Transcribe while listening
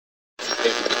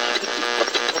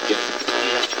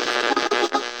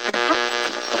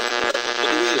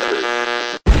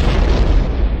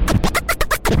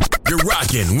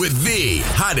rocking with the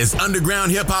hottest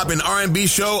underground hip-hop and R&B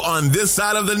show on this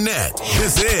side of the net.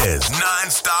 This is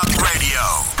Non-Stop Radio.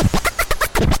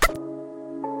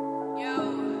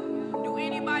 Yo, do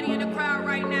anybody in the crowd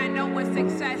right now know what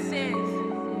success is?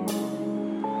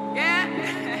 Yeah?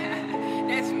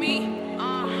 That's me.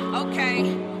 Okay.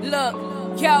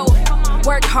 Look, yo.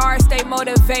 Work hard, stay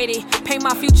motivated. Paint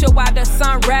my future while the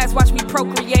sun rise. Watch me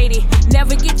procreate it.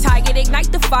 Never get tired,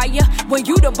 ignite the fire. When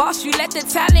you the boss, you let the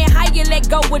talent higher. Let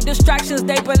go with distractions,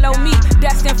 they below me.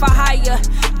 Destined for higher.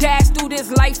 Dash through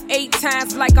this life 8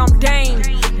 times like I'm Dame.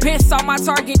 Been saw my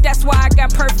target, that's why I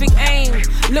got perfect aim.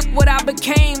 Look what I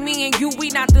became, me and you, we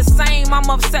not the same. I'm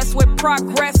obsessed with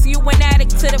progress, you an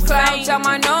addict to the flame. Clouds on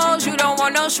my nose, you don't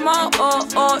want no smoke.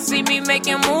 See me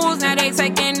making moves, now they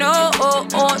taking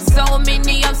so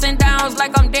many ups and downs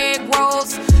like I'm dead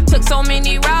rolls. Took so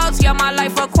many routes, yeah, my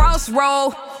life a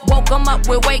crossroad. Woke them up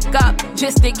with wake up,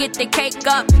 just to get the cake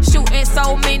up. Shooting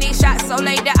so many shots so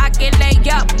late that I can lay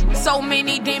up. So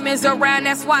many demons around,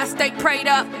 that's why I stay prayed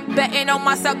up. Betting on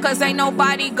myself cause ain't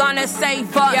nobody gonna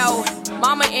save us. Yo,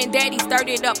 mama and daddy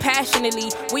started up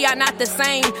passionately. We are not the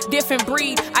same, different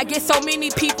breed. I get so many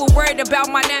people worried about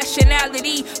my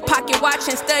nationality. Pocket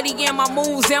watching, studying my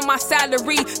moves and my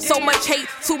salary. So much hate,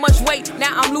 too much weight,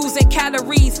 now I'm losing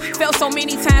calories. Fell so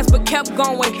many times but kept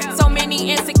going. So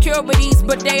many insecurities,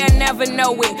 but they'll never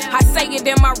know it. I say it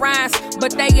in my rhymes,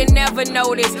 but they'll never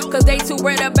notice. Cause they too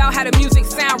worried about how the music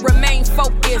sound, remain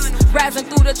focused. Rising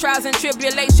through the trials and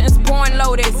tribulations, born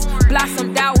lotus.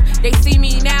 Blossomed out, they see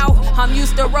me now. I'm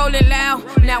used to rolling loud,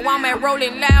 now I'm at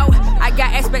rolling loud. I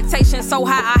got expectations so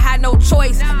high, I had no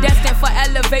choice. Destined for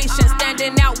elevation,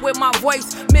 standing out with my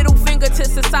voice. Middle finger to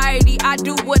society, I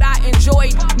do what I enjoy.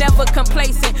 Never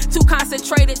complacent, too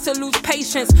concentrated to lose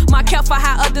patience. My care for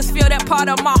how others feel, that part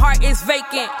of my heart is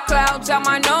vacant. Clouds on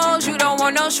my nose, you don't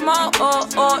want no smoke.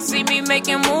 See me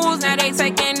making moves, now they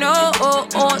taking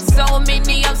so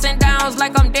many ups and downs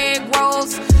like I'm dead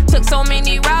rolls. Took so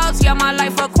many routes, yeah, my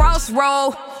life a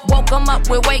crossroad. Woke them up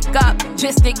with wake up,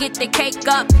 just to get the cake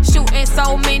up. Shooting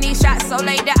so many shots so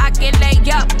late that I can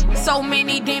lay up. So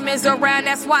many demons around,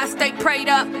 that's why I stay prayed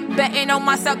up. Betting on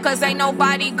myself cause ain't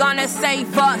nobody gonna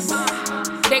save us.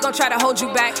 They gon' try to hold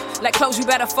you back, like clothes you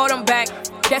better fold them back.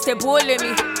 That's that bull in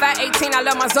me. 518, I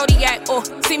love my zodiac.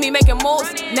 See me making moves,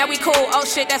 now we cool. Oh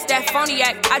shit, that's that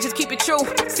phoniac. I just keep it true,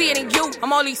 see it in you.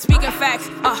 I'm only speaking facts.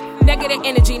 Negative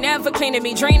energy, never cleaning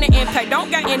me. Drain the impact, don't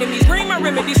got enemies. Bring my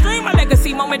remedy, stream my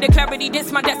legacy. Moment of clarity,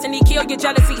 this my destiny. Kill your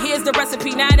jealousy, here's the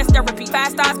recipe. Now that's therapy.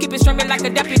 5 stars, keep it streaming like a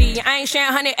deputy. I ain't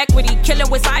sharing 100 equity, killing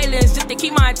with silence just to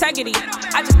keep my integrity.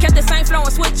 I just kept the same flow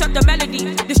and switch up the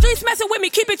melody. The streets messing with me,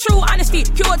 keep it true, honesty.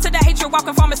 Cure to the hatred,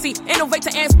 walking pharmacy. Innovate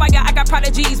to inspire, I got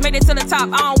prodigies. Made it to the top,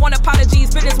 I don't want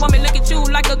apologies. Business woman look at you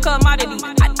like a commodity.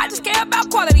 I just care about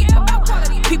quality.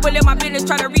 People in my business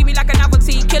try to read me like a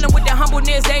novelty. Killing with their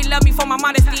humbleness, they love me for my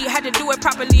modesty. Had to do it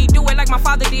properly, do it like my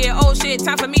father did. Oh shit,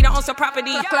 time for me to own some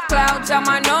property. Clouds on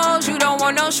my nose, you don't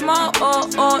want no smoke.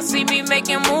 See me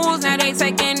making moves, now they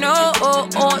taking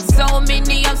so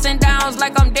many ups and downs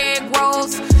like I'm dead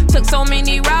rolls. Took so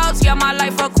many routes, yeah, my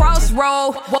life a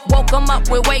crossroad. Woke them up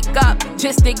with wake up,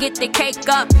 just to get the cake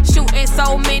up. Shooting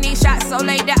so many shots so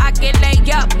late that I can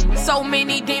lay up. So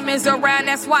many demons around,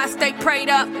 that's why I stay prayed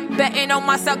up. Betting on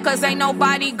myself cause ain't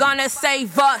nobody gonna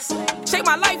save us. Shake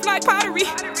my life like pottery,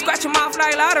 scratch your mouth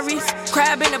like lotteries.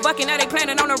 Crab in the bucket, now they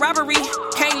planning on a robbery.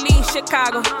 Can't leave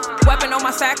Chicago, weapon on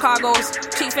my side cargoes.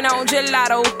 Chiefin' on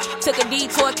gelato, took a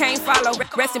detour, can't follow.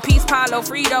 Rest in peace, Paulo,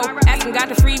 Frito. Asking God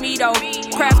to free me though.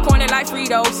 Crabs corner like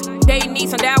Fritos. They need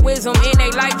some Taoism in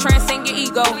they life, transcend your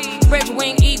ego. Spread your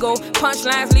wing eagle,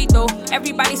 punchlines lethal.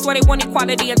 Everybody swear they want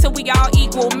equality until we all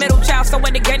equal. Middle child, so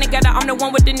when they get together, I'm the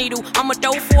one with the needle. I'm a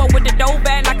dope forward with the dope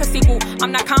bad like a sequel.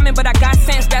 I'm not common, but I got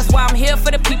sense, that's why I'm here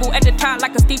for the people. At the top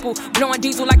like a steeple, blowing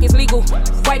diesel like it's legal.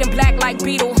 White and black like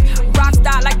Beetle, rock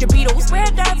star like the Beatles.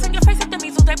 Red dots on your face like the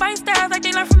measles, they bite stars like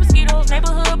they learn from mosquitoes.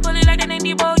 Neighborhood bully like they named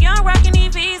Debo, young rockin'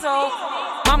 Eviso.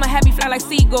 Mama had me fly like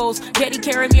seagulls, daddy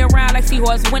carry me around like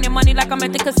seahorse. Winning money like I'm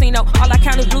at the casino, all I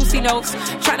count is blue C notes.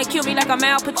 Trying to kill me like I'm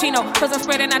Al Pacino, cause I'm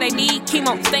spreading out they need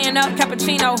chemo. Staying up,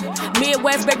 cappuccino,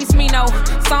 Midwest baby Smino.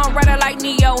 Songwriter like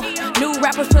Neo, new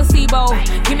rappers placebo.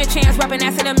 Give me a chance rapping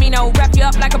acid amino, wrap you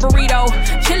up like a burrito.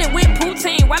 Chillin' with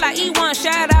poutine while I eat one,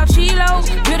 shout out Chilo.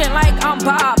 Building like I'm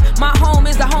Bob, my home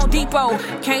is the Home Depot. Depot.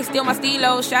 Can't steal my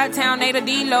stilo. Shot town, Nate a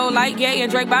D-Lo. Like Ye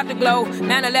and Drake bout to glow.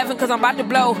 9/11 cause I'm about to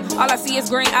blow. All I see is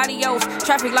green, adios.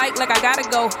 Traffic light like I gotta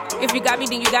go. If you got me,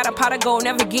 then you got a pot of gold.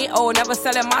 Never get old, never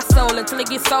selling my soul until it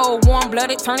gets sold.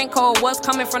 Warm-blooded, turning cold. What's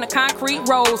coming from the concrete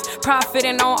rolls?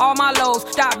 Profiting on all my lows.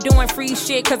 Stop doing free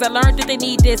shit cause I learned that they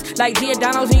need this. Like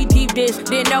Giordano's need deep dish.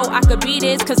 Didn't know I could be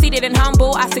this. Conceited and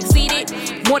humble, I succeeded.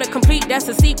 More to complete, that's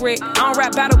a secret. I don't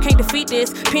rap battle, can't defeat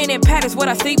this. Pen and pad is what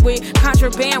I sleep with.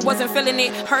 Contraband, wasn't feeling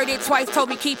it. Heard it twice, told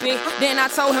me keep it. Then I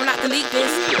told him not to leak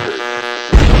this.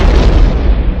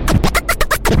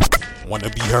 Want to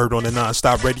be heard on the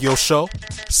Non-Stop Radio Show?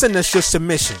 Send us your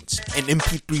submissions in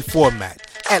MP3 format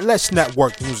at Let's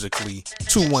Network Musically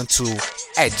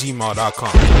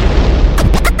 212@gmail.com.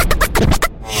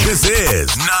 This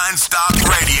is Non-Stop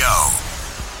Radio.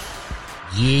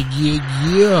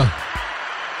 Yeah.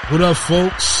 What up,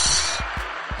 folks?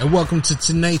 And welcome to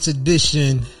tonight's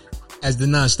edition as the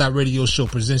Non-Stop Radio Show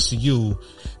presents to you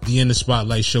the In the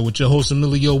Spotlight Show with your host,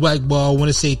 Emilio Wagball. I want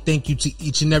to say thank you to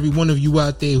each and every one of you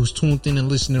out there who's tuned in and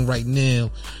listening right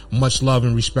now. Much love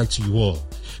and respect to you all.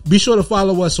 Be sure to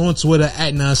follow us on Twitter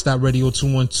at Non-Stop Radio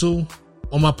 212,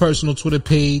 on my personal Twitter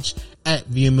page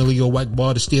at the Emilio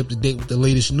Wagball to stay up to date with the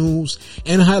latest news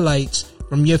and highlights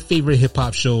from your favorite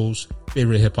hip-hop show.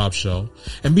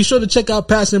 And be sure to check out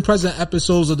past and present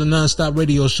episodes of the Non-Stop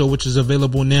Radio Show, which is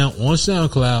available now on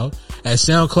SoundCloud at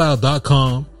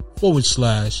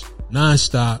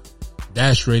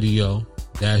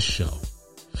soundcloud.com/nonstop-radio-show.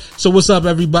 So what's up,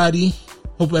 everybody?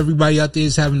 Hope everybody out there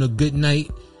is having a good night.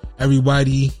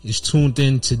 Everybody is tuned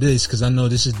in to this because I know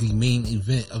this is the main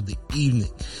event of the evening.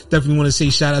 Definitely want to say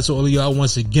shout out to all of y'all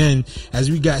once again, as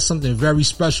we got something very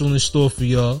special in store for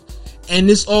y'all. And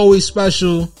it's always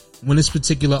special when this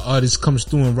particular artist comes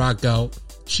through and rock out.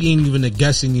 She ain't even a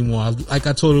guest anymore. Like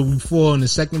I told her before, and the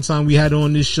second time we had her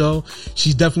on this show,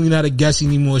 she's definitely not a guest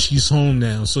anymore. She's home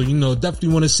now. So, definitely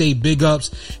want to say big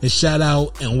ups and shout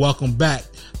out and welcome back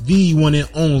the one and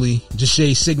only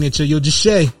Jushay Signature. Yo,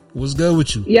 Jushay, what's good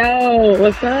with you? Yo,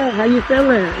 what's up? How you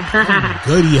feeling?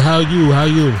 Goody. How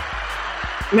you?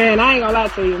 Man, I ain't gonna lie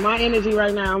to you. My energy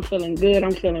right now, I'm feeling good.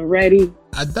 I'm feeling ready.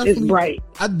 It's bright.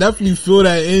 I definitely feel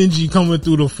that energy coming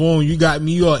through the phone. You got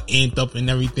me all amped up and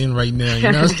everything right now.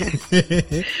 You know?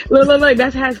 Look,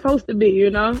 that's how it's supposed to be,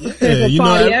 Yeah, it's a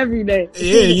party every day.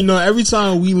 Yeah, every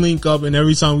time we link up and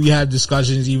every time we have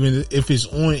discussions, even if it's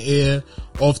on air,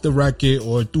 off the record,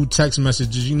 or through text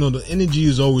messages, the energy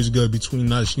is always good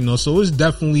between us, so it's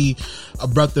definitely a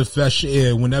breath of fresh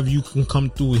air whenever you can come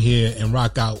through here and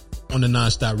rock out on the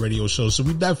Non-Stop Radio Show. So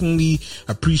we definitely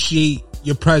appreciate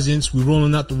your presence. We're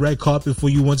rolling out the red carpet for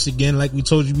you once again. Like we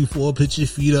told you before, put your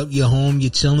feet up, you're home,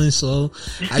 you're chilling. So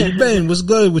how you been? What's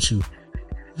good with you?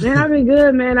 Man, I've been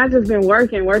good, man. I just been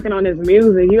working on this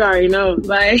music. You already know.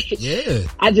 Yeah.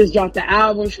 I just dropped the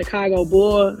album, Chicago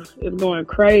Boy. It's going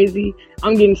crazy.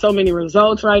 I'm getting so many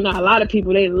results right now. A lot of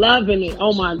people, they loving it.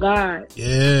 Oh my God.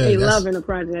 Yeah. They loving the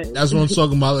project. That's what I'm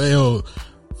talking about. Yo,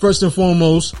 first and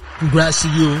foremost, congrats to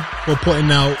you for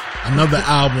putting out another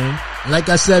album. Like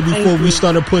I said before we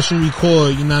started pushing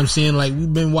record, you know what I'm saying? Like,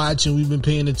 we've been watching, we've been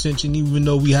paying attention, even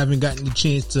though we haven't gotten the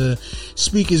chance to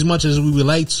speak as much as we would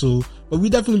like to. But we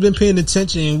definitely been paying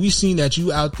attention, and we've seen that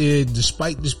you out there,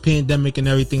 despite this pandemic and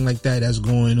everything like that that's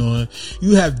going on,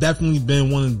 you have definitely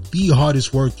been one of the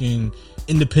hardest working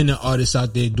independent artists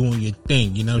out there doing your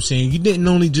thing. You know what I'm saying? You didn't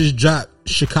only just drop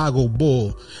Chicago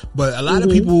Bull, but a lot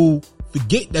of people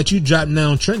forget that you dropped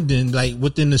Now Trending like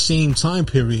within the same time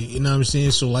period. You know what I'm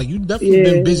saying? So like, you definitely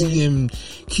been busy and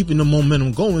keeping the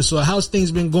momentum going. So how's things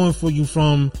been going for you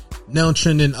from Now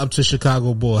Trending up to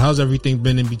Chicago Bull? How's everything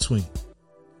been in between?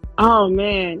 Oh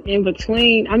man, in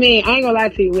between, I ain't gonna lie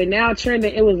to you, with Now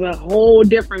Trending, it was a whole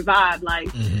different vibe.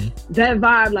 Like that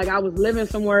vibe, like I was living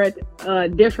somewhere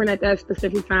different at that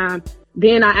specific time.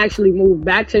 Then I actually moved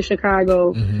back to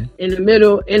Chicago in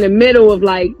the middle of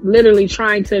like literally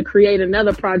trying to create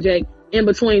another project in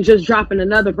between just dropping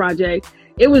another project.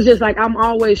 It was just like, I'm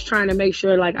always trying to make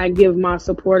sure like I give my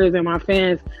supporters and my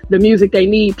fans the music they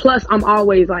need. Plus I'm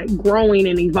always like growing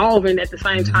and evolving at the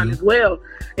same time as well.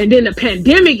 And then the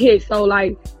pandemic hit. So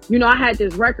like, I had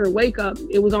this record, Wake Up.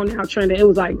 It was on Now Trending. It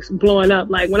was like blowing up.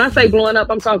 Like when I say blowing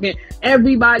up, I'm talking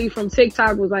everybody from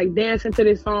TikTok was like dancing to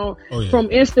this song, from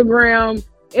Instagram.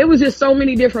 It was just so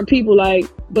many different people, like,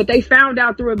 but they found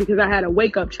out through it because I had a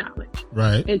wake up challenge.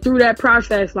 Right. And through that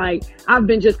process, like, I've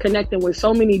been just connecting with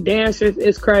so many dancers.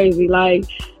 It's crazy. Like,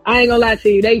 I ain't gonna lie to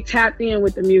you. They tapped in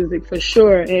with the music for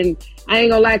sure. And I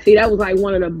ain't gonna lie to you. That was like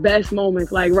one of the best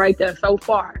moments, like right there so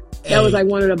far. That was like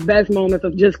one of the best moments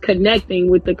of just connecting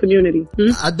with the community.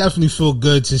 I definitely feel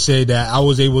good to say that I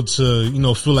was able to, you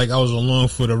know, feel like I was along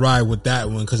for the ride with that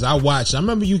one. Cause I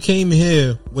remember you came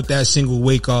here with that single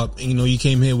Wake Up, and, you know, you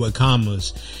came here with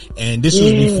Commas, and this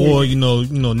was before, you know,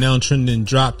 Now Trending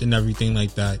dropped and everything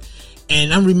like that.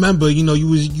 And I remember, you know, you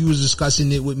was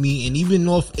discussing it with me, and even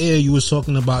off air, you was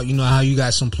talking about, you know, how you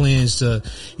got some plans to,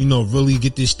 you know, really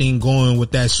get this thing going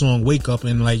with that song Wake Up.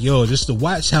 And like, yo, just to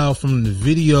watch how from the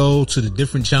video to the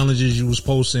different challenges you was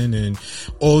posting and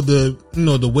all the, you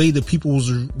know, the way the people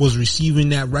was receiving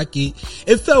that record,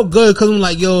 it felt good. Cause I'm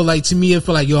like, yo, like to me, it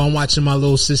felt like, yo, I'm watching my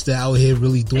little sister out here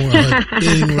really doing her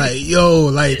thing. Like, yo,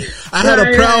 like I had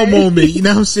a proud moment, you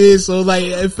know what I'm saying? So like,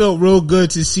 it felt real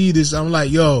good to see this. I'm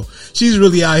like, yo, she's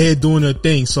really out here doing her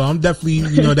thing. So I'm definitely,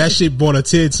 you know, that shit brought a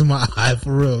tear to my eye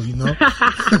for real, you know?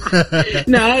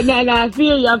 No, I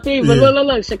feel you. But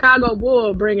look, Chicago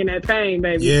Bull bringing that pain,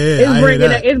 baby. Yeah,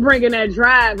 it's bringing that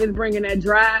drive. It's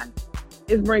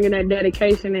bringing that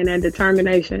dedication and that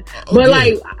determination. But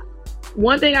like,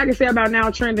 one thing I can say about Now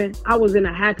Trending, I was in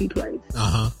a happy place.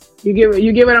 You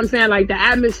get what I'm saying? Like the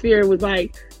atmosphere was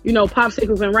like, you know,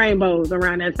 popsicles and rainbows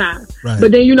around that time. Right.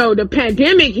 But then, you know, the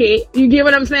pandemic hit, you get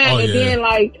what I'm saying? Then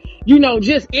like, you know,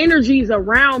 just energies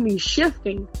around me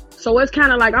shifting. So it's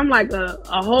kind of like, I'm like a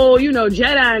whole, you know,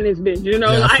 Jedi in this bitch, you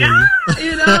know,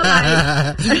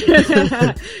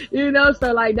 you know,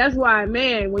 so like, that's why,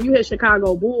 man, when you hit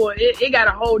Chicago Bull, it got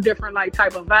a whole different like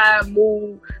type of vibe,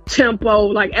 mood, tempo,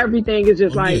 like everything is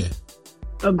just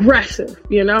aggressive,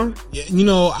 you know? Yeah, you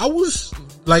know, I was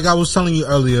telling you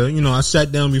earlier, you know, I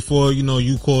sat down before, you know,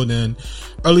 you called in.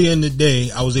 Earlier in the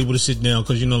day, I was able to sit down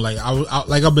because, you know, like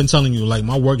like I've been telling you, like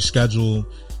my work schedule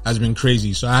has been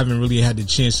crazy. So I haven't really had the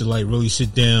chance to like really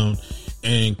sit down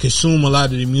and consume a lot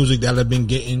of the music that I've been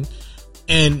getting.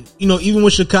 And, you know, even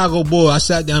with Chicago Bull, I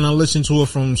sat down and I listened to it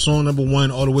from song number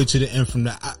 1 all the way to the end, from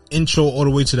the intro all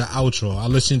the way to the outro. I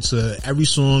listened to every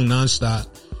song nonstop.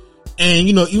 And,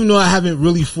 you know, even though I haven't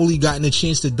really fully gotten a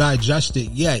chance to digest it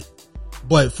yet,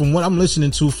 but from what I'm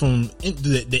listening to, from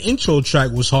the intro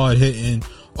track was hard hitting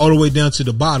all the way down to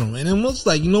the bottom. And it was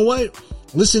like, you know what?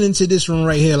 Listening to this one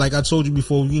right here, like I told you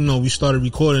before, you know, we started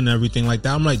recording and everything like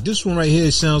that. I'm like, this one right here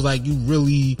sounds like you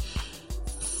really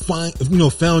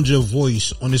found your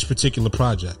voice on this particular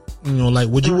project. You know, like,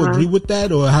 would you agree with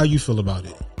that, or how you feel about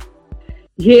it?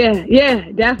 Yeah,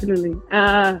 definitely.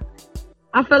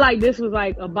 I feel like this was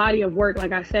like a body of work.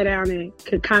 Like I sat down and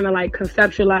could kind of like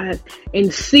conceptualize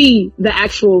and see the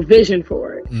actual vision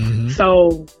for it.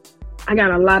 So I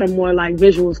got a lot of more like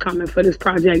visuals coming for this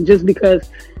project, just because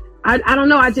I don't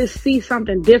know. I just see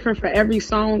something different for every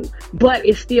song, but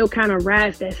it still kind of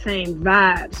rides that same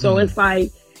vibe. So it's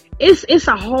like, it's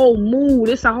a whole mood.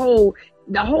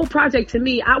 The whole project to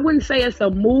me, I wouldn't say it's a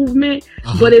movement,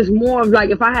 but it's more of like,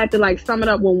 if I had to like sum it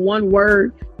up with one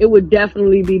word, it would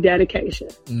definitely be dedication,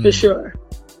 for sure.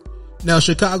 Now,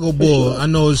 Chicago Bull, I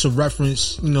know it's a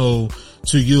reference, you know,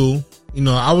 to you. You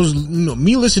know, I was, you know,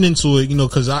 me listening to it, you know,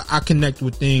 cause I connect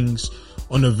with things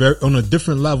on a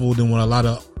different level than what a lot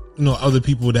of, you know, other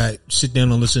people that sit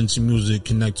down and listen to music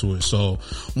connect to it. So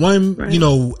one, you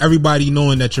know, everybody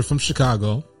knowing that you're from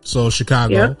Chicago. So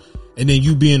Chicago. And then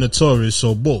you being a tourist,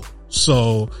 so Bull.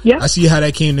 So I see how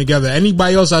that came together.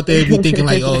 Anybody else out there be thinking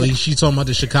like, oh, she's talking about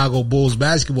the Chicago Bulls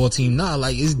basketball team? Nah,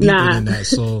 like it's deeper than that.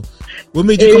 So what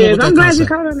made you come up with that I'm glad concept? you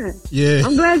caught on that. Yeah.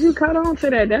 I'm glad you caught on to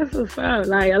that. That's what's up.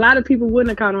 Like a lot of people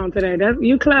wouldn't have caught on to that.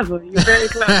 You clever. You're very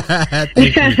clever.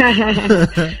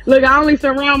 Look, I only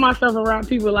surround myself around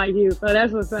people like you, so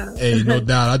that's what's up. Hey, no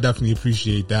doubt. I definitely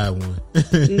appreciate that one.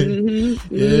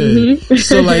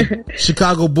 So like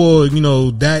Chicago Bull, you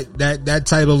know, that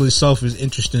title itself is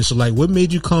interesting. So like, what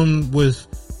made you come with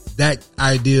that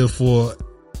idea for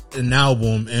an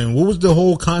album, and what was the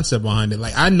whole concept behind it?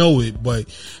 Like, I know it, but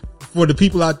for the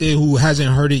people out there who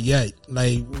hasn't heard it yet,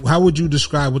 like, how would you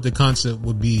describe what the concept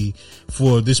would be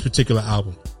for this particular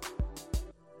album?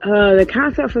 The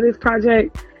concept for this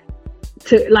project,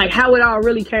 to like how it all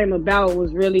really came about,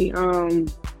 was really, I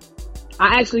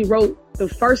actually wrote the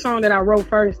first song that I wrote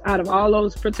first out of all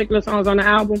those particular songs on the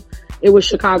album. It was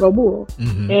Chicago Bull.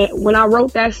 And when I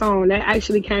wrote that song, that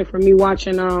actually came from me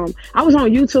watching, I was on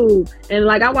YouTube, and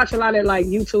like I watch a lot of like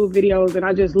YouTube videos, and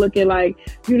I just look at like,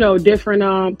 you know,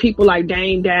 different people like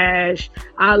Dame Dash.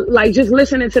 I like just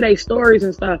listening to their stories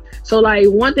and stuff. So like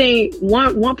one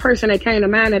person that came to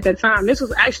mind at that time, this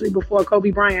was actually before Kobe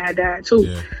Bryant had died too.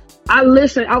 Yeah. I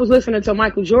was listening to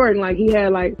Michael Jordan, like he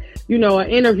had like, you know,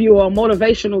 an interview or a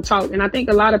motivational talk. And I think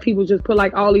a lot of people just put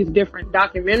like all these different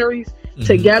documentaries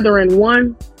together in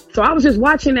one. So I was just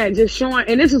watching that, just showing,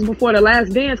 and this was before The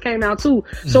Last Dance came out too.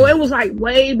 So it was like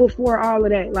way before all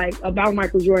of that, like about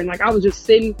Michael Jordan. Like I was just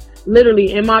sitting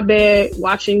literally in my bed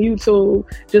watching YouTube,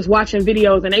 just watching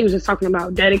videos, and they was just talking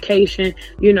about dedication,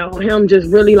 you know, him just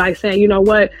really like saying, you know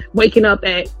what, waking up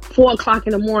at 4:00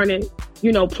 in the morning,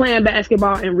 you know, playing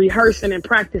basketball and rehearsing and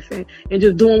practicing and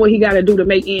just doing what he got to do to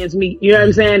make ends meet. You know what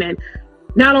I'm saying? And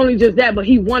not only just that, but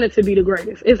he wanted to be the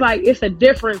greatest. It's like, it's a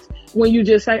difference when you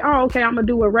just say, oh, okay, I'm going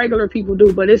to do what regular people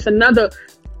do. But it's another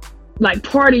like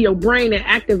part of your brain that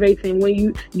activates him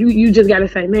when you just got to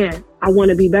say, man, I want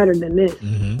to be better than this.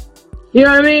 Mm-hmm. You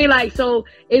know what I mean? Like, so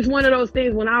it's one of those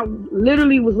things when I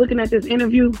literally was looking at this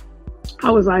interview,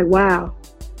 I was like, wow,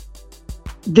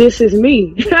 this is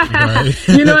me. Right.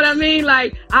 You know what I mean?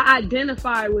 Like I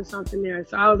identified with something there.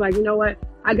 So I was like, you know what?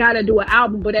 I gotta do an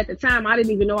album. But at the time I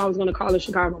didn't even know I was gonna call it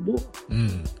Chicago Bull.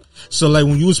 So like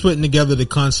when you was putting together the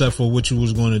concept for what you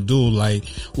was going to do, like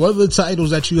what are the titles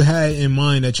that you had in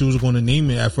mind that you was going to name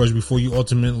it at first before you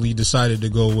ultimately decided to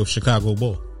go with Chicago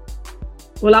Bull?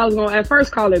 Well, I was going to at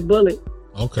first call it Bullet.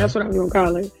 Okay. That's what I was going to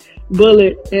call it.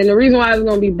 Bullet. And the reason why it's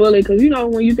going to be Bullet, because, you know,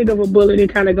 when you think of a bullet,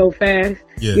 it kind of go fast,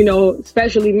 you know,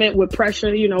 especially meant with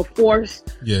pressure, you know, force.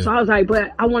 Yeah. So I was like,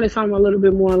 but I wanted something a little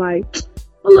bit more like,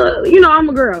 a little, you know, I'm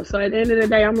a girl. So at the end of the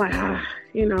day, I'm like,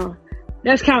 you know,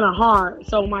 that's kind of hard.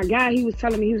 So my guy, he was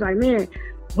telling me, he was like, man,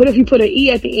 what if you put an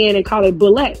E at the end and call it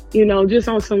Bullet? You know, just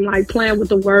on some like playing with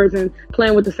the words and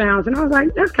playing with the sounds. And I was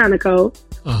like, that's kind of cool.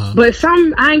 But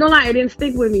I ain't gonna lie, it didn't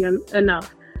stick with me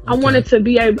enough.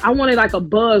 Okay. I wanted like a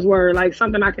buzzword, like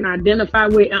something I can identify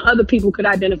with and other people could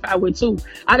identify with too.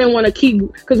 I didn't want to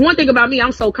because one thing about me,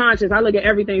 I'm so conscious. I look at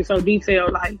everything so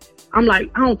detailed. Like, I'm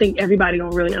like, I don't think everybody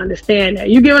gonna really understand that.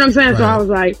 You get what I'm saying? Right. So I was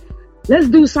like, let's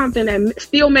do something that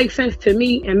still makes sense to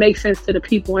me and makes sense to the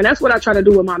people. And that's what I try to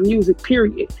do with my music,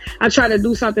 period. I try to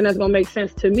do something that's gonna make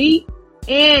sense to me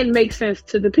and make sense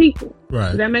to the people. Right.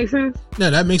 Does that make sense? No,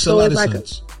 that makes a lot of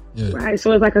sense. Right.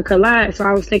 So it's like a collage. So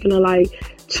I was thinking of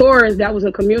like Taurus, that was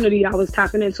a community I was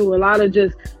tapping into, a lot of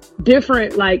just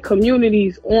different like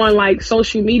communities on like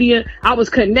social media. I was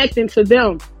connecting to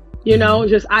them, you know,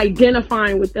 just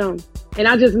identifying with them. And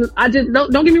I just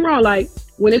don't get me wrong. Like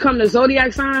when it comes to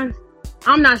zodiac signs,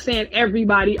 I'm not saying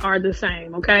everybody are the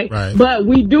same. Okay. Right. But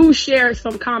we do share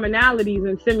some commonalities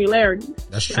and similarities.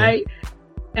 That's true. Right.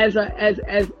 As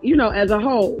you know, as a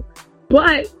whole.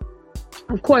 But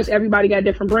of course, everybody got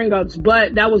different bring-ups,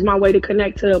 but that was my way to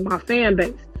connect to my fan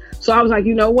base. So I was like,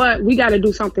 you know what? We got to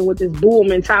do something with this bull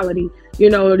mentality, you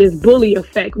know, this bully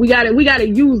effect. We got to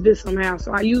use this somehow.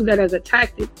 So I use that as a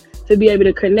tactic to be able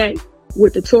to connect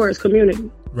with the Taurus community.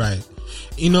 Right.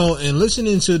 You know, and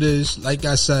listening to this, like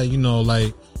I said, you know,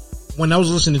 like when I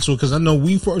was listening to it, because I know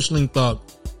we first linked up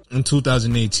in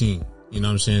 2018, you know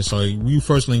what I'm saying? So we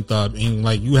first linked up and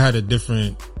like you had a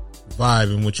different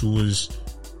vibe in which you was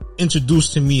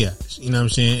introduced to me as, you know what I'm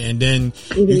saying? And then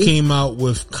you came out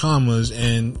with Commas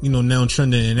and, you know, Now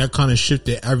Trending, and that kind of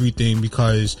shifted everything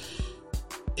because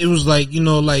it was like, you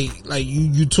know, like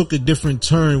you took a different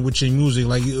turn with your music.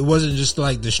 Like it wasn't just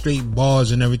like the straight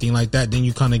bars and everything like that. Then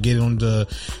you kind of get on the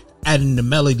adding the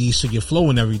melodies to your flow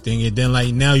and everything. And then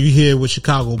like now you hear with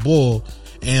Chicago Bull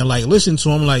and like listen to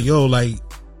him like, yo, like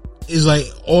it's like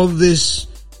all this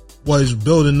was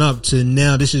building up to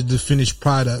now this is the finished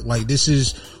product. Like this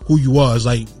is who you are. It's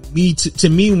like me to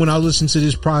me when I listen to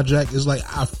this project, it's like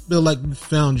I feel like you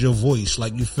found your voice,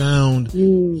 like you found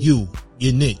your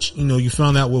niche, you know, you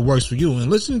found out what works for you. And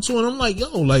listening to it, I'm like,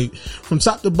 yo, like from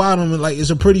top to bottom, like it's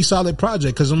a pretty solid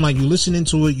project because I'm like, you listening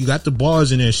to it, you got the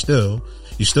bars in there still,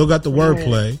 you still got the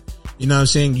wordplay. You know what I'm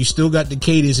saying? You still got the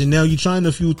cadence, and now you're trying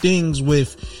a few things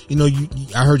with, you know,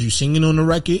 I heard you singing on the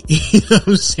record. You know what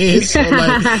I'm saying? So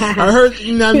like, I heard,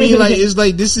 you know what I mean? Like, it's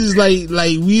like, this is like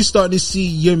we start to see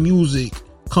your music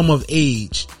come of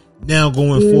age now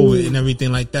going forward and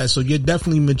everything like that. So you're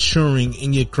definitely maturing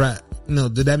in your craft. You know,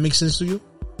 did that make sense to you?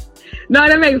 No,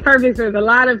 that makes perfect sense. A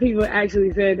lot of people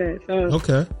actually said that. So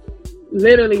okay.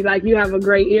 Literally, like you have a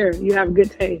great ear. You have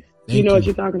good taste. You know what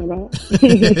you're talking about.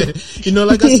 You know,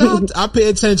 like I said, I pay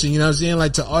attention, you know what I'm saying?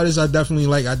 Like to artists, I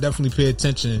definitely pay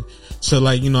attention to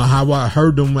like, you know, how I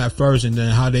heard them at first and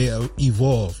then how they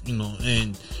evolve, you know,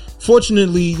 and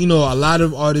fortunately, you know, a lot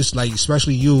of artists, like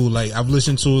especially you, like I've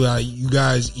listened to you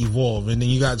guys evolve, and then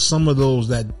you got some of those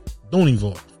that don't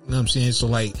evolve, you know what I'm saying? So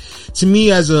like to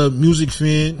me as a music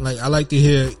fan, like I like to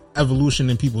hear evolution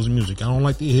in people's music. I don't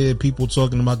like to hear people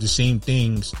talking about the same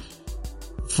things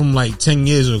from like 10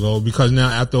 years ago, because now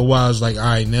after a while it's like, all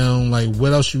right, now like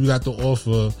what else you got to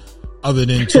offer other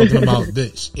than talking about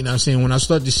this? You know what I'm saying? When I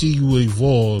start to see you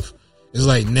evolve, it's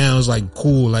like now it's like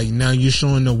cool. Like now you're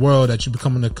showing the world that you're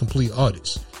becoming a complete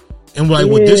artist. And like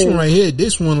with this one right here,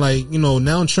 this one, like, you know,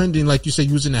 now trending, like you said,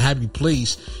 you was in a happy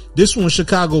place. This one,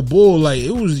 Chicago Bull, like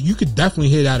it was, you could definitely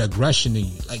hear that aggression in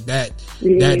you, like that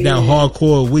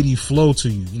hardcore witty flow to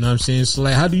you. You know what I'm saying? So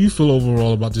like, how do you feel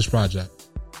overall about this project?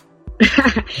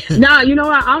 Nah, you know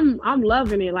what? I'm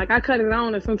loving it. Like I cut it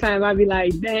on, and sometimes I be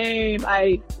like, dang,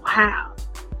 like wow.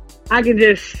 I can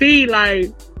just see how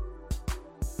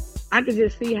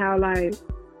like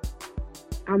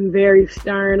I'm very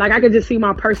stern. Like I could just see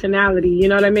my personality. You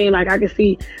know what I mean? Like I can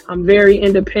see I'm very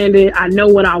independent. I know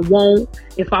what I want.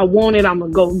 If I want it, I'm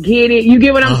gonna go get it. You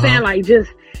get what I'm saying? Like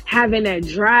just having that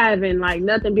drive and like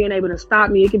nothing being able to stop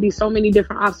me. It could be so many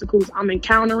different obstacles I'm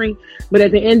encountering, but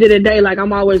at the end of the day, like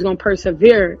I'm always gonna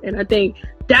persevere. And I think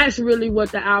that's really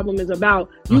what the album is about.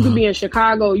 You can be in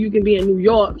Chicago, you can be in New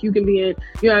York, you can be in,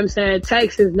 you know what I'm saying,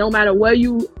 Texas. No matter where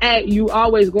you at, you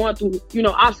always going through, you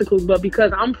know, obstacles. But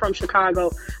because I'm from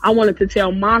Chicago, I wanted to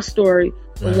tell my story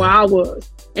from where I was.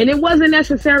 And it wasn't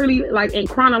necessarily like in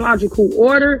chronological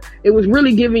order. It was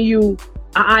really giving you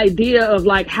an idea of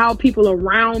like how people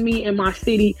around me in my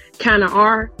city kind of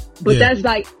are. But that's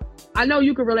like, I know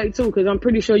you can relate too, because I'm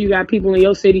pretty sure you got people in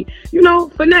your city, you know,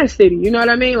 finesse city. You know what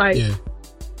I mean? Like,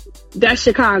 that's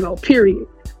Chicago, period.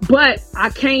 But I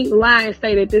can't lie and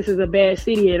say that this is a bad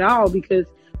city at all, because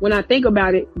when I think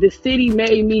about it, the city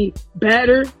made me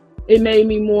better. It made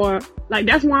me more, like,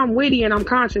 that's why I'm witty and I'm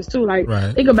conscious too. Like,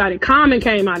 think about it. Common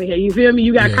came out of here. You feel me?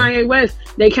 You got Kanye West.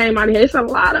 They came out of here. It's a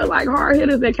lot of like hard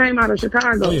hitters that came out of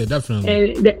Chicago. Oh yeah,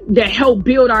 definitely. And that helped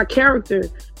build our character.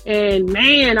 And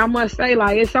man, I must say,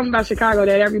 like, it's something about Chicago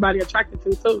that everybody attracted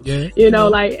to too. Yeah, you know,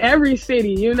 like every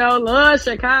city, you know, loves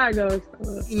Chicago.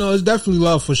 You know, it's definitely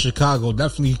love for Chicago.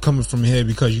 Definitely coming from here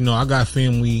because, you know, I got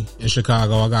family in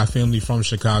Chicago. I got family from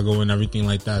Chicago and everything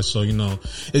like that. So, you know,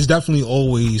 it's definitely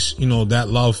always, you know, that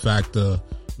love factor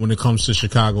when it comes to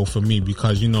Chicago for me,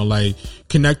 because, you know, like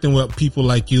connecting with people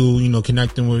like you know,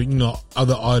 connecting with, you know,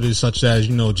 other artists such as,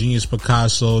 you know, Genius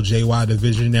Picasso, JY the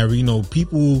Visionary, you know,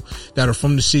 people that are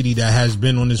from the city that has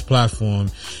been on this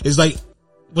platform. It's like,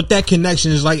 with that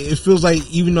connection, is like, it feels like,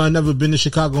 even though I've never been to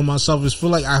Chicago myself, it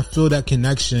feels like I feel that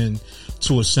connection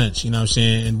to a sense, you know what I'm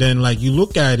saying? And then like you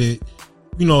look at it,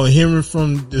 you know, hearing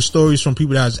from the stories from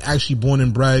people that was actually born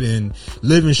and bred and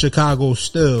live in Chicago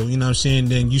still, you know what I'm saying?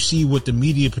 Then you see what the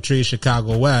media portrays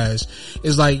Chicago as.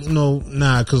 It's like, you know,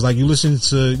 nah, cause like you listen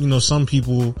to, you know, some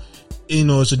people, you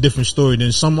know, it's a different story.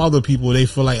 Then some other people, they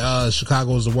feel like,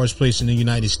 Chicago is the worst place in the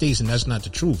United States, and that's not the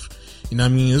truth. You know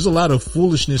what I mean? There's a lot of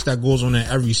foolishness that goes on in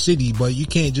every city, but you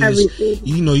can't just,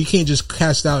 you know, you can't just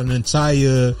cast out an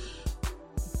entire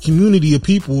community of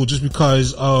people just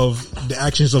because of the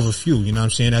actions of a few. You know what I'm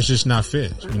saying? That's just not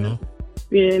fair, you know?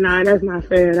 Yeah, nah, that's not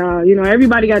fair at all. You know,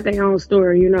 everybody got their own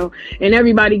story, you know, and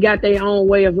everybody got their own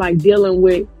way of like dealing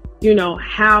with, you know,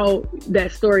 how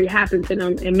that story happened to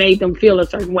them and made them feel a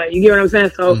certain way. You get what I'm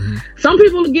saying? So some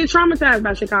people get traumatized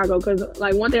by Chicago, because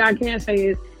like one thing I can say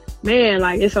is, man,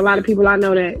 like it's a lot of people I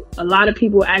know that a lot of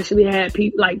people actually had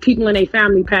people in their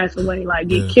family pass away, like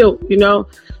get killed, you know?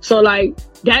 So like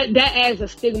that adds a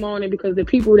stigma on it, because the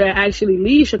people that actually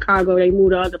leave Chicago, they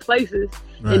move to other places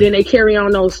and then they carry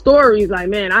on those stories like,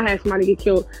 man, I had somebody get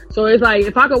killed. So it's like,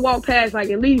 if I could walk past like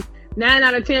at least 9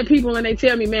 out of 10 people and they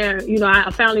tell me, man, you know,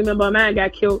 a family member of mine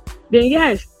got killed, then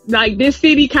yes, like this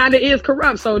city kind of is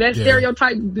corrupt. So that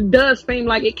stereotype does seem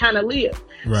like it kind of lives.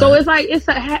 So it's like, it's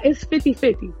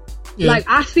 50-50. Like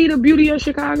I see the beauty of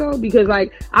Chicago, because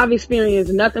like I've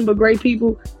experienced nothing but great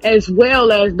people as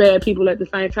well as bad people at the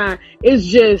same time. It's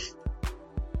just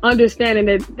understanding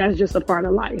that that's just a part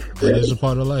of life. Really. That is a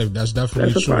part of life. That's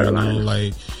definitely true. You know,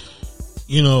 like,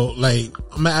 you know, like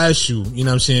I'm gonna ask you, you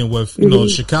know what I'm saying, with, you know,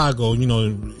 Chicago, you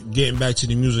know, getting back to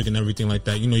the music and everything like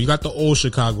that, you know, you got the old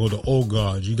Chicago, the old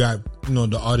guards, you got, you know,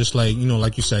 the artists like, you know,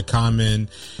 like you said, Common,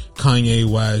 Kanye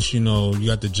West, you know, you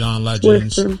got the John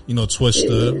Legends, you know,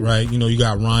 Twister, right? You know, you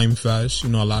got Rhyme Fest, you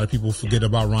know, a lot of people forget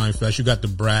about Rhyme Fest. You got the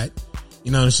Brat,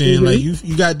 you know what I'm saying? Like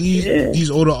you got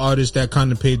these older artists that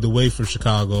kind of paved the way for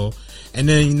Chicago. And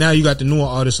then now you got the newer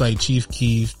artists like Chief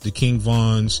Keef, the King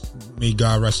Vons, may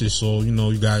God rest his soul. You know,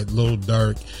 you got Lil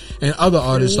Durk and other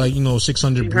artists like, you know,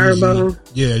 600 Breezy,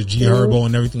 G Herbo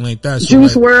and everything like that. So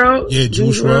Juice like, WRLD. Yeah,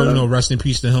 Juice WRLD, you know, rest in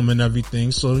peace to him and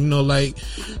everything. So, you know, like,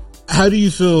 how do you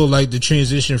feel like the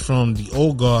transition from the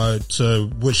old guard to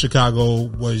what Chicago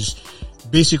was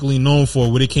basically known for,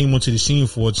 what it came onto the scene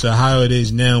for, to how it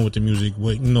is now with the music,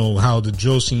 what, you know, how the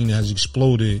drill scene has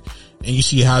exploded, and you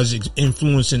see how it's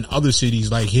influencing other cities,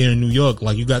 like here in New York,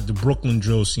 like you got the Brooklyn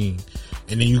drill scene,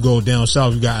 And then you go down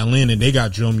south, you got Atlanta, they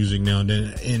got drill music now. And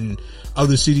then in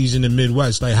other cities in the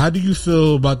Midwest, like, how do you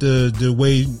feel about the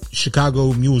way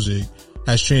Chicago music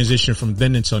has transitioned from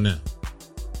then until now?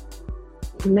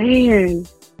 Man,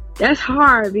 that's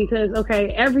hard because, okay,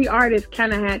 every artist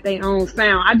kind of had their own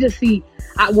sound. I just see,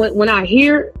 when I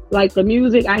hear like the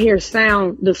music, I hear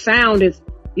sound, the sound is,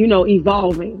 you know,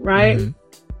 evolving, right? Mm-hmm.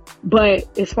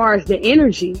 But as far as the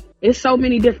energy, it's so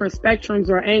many different spectrums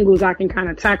or angles I can kind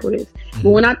of tackle this. Mm-hmm. But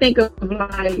when I think of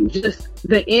like just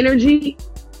the energy,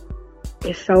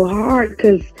 it's so hard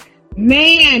because,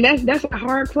 man, that's a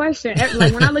hard question.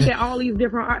 Like when I look at all these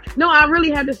different artists, no, I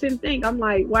really had to sit and think. I'm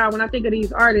like, wow, when I think of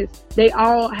these artists, they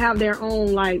all have their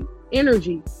own like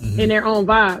energy and their own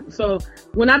vibe. So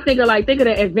when I think of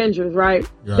the Avengers, right?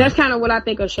 That's kind of what I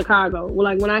think of Chicago.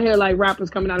 Like when I hear like rappers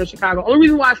coming out of Chicago, only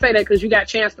reason why I say that because you got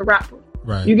Chance the Rapper.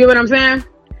 Right. You get what I'm saying?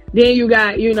 Then you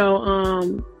got, you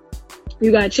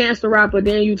got Chance the Rapper.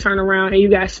 Then you turn around and you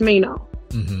got Smino.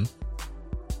 Mm-hmm.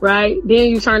 Right? Then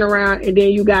you turn around and then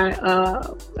you got,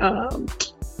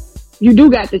 you do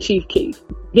got the Chief Keef.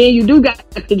 Then you do got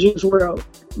the Juice WRLD.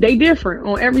 They different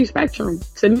on every spectrum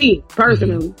to me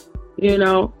personally. Mm-hmm. You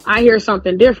know, I hear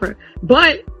something different,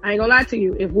 but I ain't gonna lie to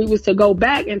you. If we was to go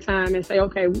back in time and say,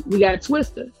 okay, we got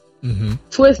Twista,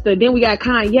 then we got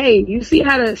Kanye. You see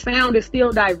how the sound is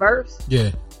still diverse?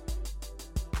 Yeah.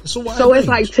 So it's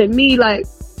like, to me, like,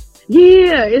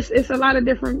 yeah, it's a lot of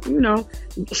different, you know,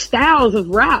 styles of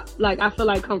rap. Like I feel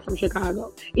like come from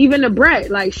Chicago. Even the Brett,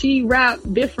 like she rap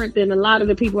different than a lot of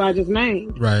the people I just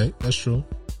named. Right, that's true.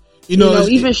 You know,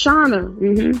 even Shauna.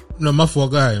 Mm-hmm. No, my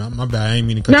fault. Go ahead. My bad. I ain't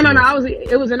mean to cut you off.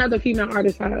 It was another female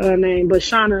artist I named, but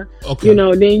Shauna. Okay. You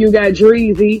know, then you got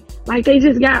Dreezy. Like they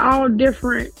just got all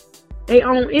different, their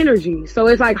own energy. So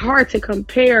it's like hard to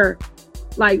compare,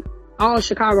 like all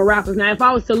Chicago rappers. Now, if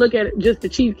I was to look at just the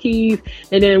Chief Keef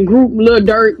and then group Lil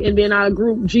Durk and then I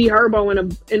group G Herbo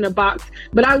in the box,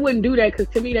 but I wouldn't do that because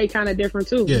to me they kind of different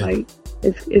too. Yeah. Like.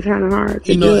 It's kind of hard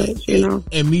to judge, you know.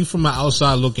 And me from my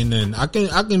outside looking in, I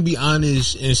can be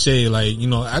honest and say, like, you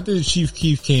know, after the Chief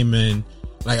Keef came in,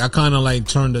 like I kind of like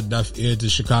turned a deaf ear to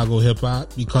Chicago hip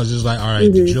hop because it's like, all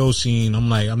right, the drill scene,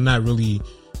 I'm like, I'm not really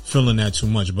feeling that too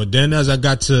much. But then as I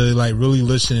got to like really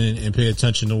listen and pay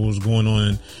attention to what was going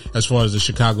on as far as the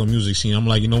Chicago music scene, I'm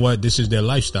like, you know what, this is their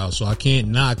lifestyle, so I can't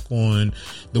knock on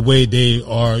the way they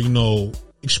are, you know,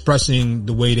 expressing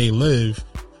the way they live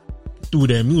through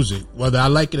their music, whether I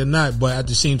like it or not. But at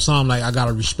the same time, like I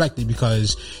gotta respect it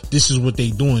because this is what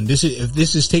they doing. If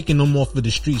this is taking them off of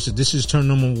the streets, if this is turning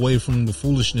them away from the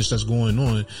foolishness that's going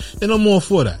on, then I'm all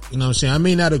for that. You know what I'm saying? I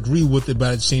may not agree with it,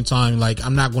 but at the same time, like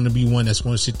I'm not going to be one that's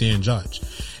going to sit there and judge.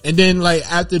 And then like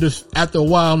after a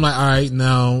while, I'm like, all right,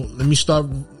 now let me start,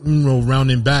 you know,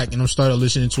 rounding back, and I started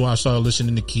listening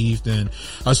to Keith, then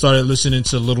I started listening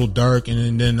to Little Durk,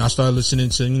 and then I started listening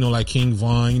to, you know, like King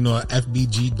Von, you know,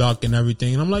 FBG Duck and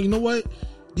everything. And I'm like, you know what?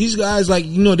 These guys, like,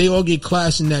 you know, they all get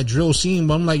class in that drill scene,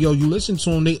 but I'm like, yo, you listen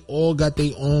to them, they all got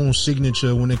their own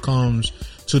signature when it comes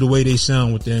to the way they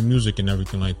sound with their music and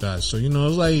everything like that. So, you know,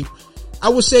 it's like, I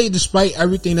would say despite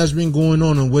everything that's been going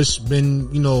on and what's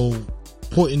been, you know,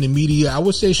 put in the media, I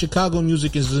would say Chicago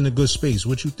music is in a good space.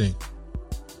 What you think?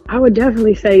 I would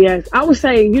definitely say yes. I would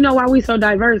say, you know why we so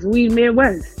diverse? We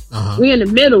Midwest. We in the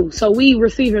middle. So we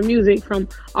receiving music from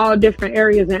all different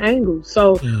areas and angles.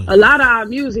 So a lot of our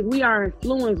music, we are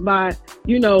influenced by,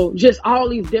 you know, just all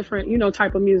these different, you know,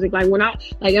 type of music. Like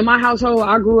in my household,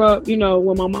 I grew up, you know,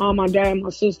 with my mom, my dad, my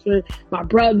sister, my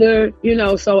brother, you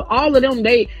know, so all of them,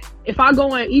 if I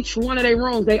go in each one of their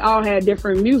rooms, they all had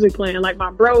different music playing. Like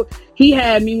my bro, he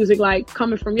had music like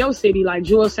coming from your city, like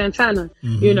Juelz Santana.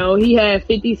 You know, he had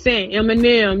 50 Cent,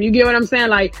 Eminem. You get what I'm saying?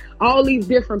 Like all these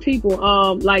different people.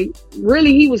 Like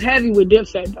really, he was heavy with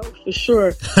Dipset though, for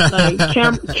sure. Like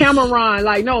Cameron,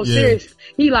 like no, seriously,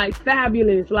 he like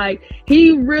Fabulous. Like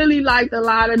he really liked a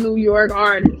lot of New York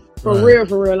artists for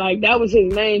real. Like that was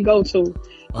his main go-to.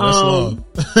 Oh,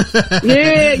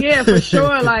 yeah, for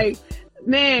sure. Like.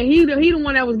 Man, he the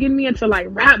one that was getting me into like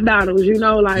rap battles, you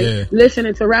know, like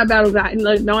listening to rap battles.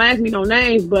 Don't ask me no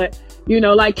names, but you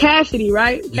know, like Cassidy,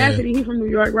 right? Yeah. Cassidy, he from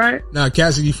New York, right? Nah,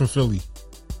 Cassidy from Philly.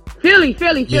 Philly.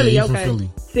 Yeah, okay. From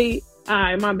Philly. See, all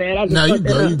right, my bad. I just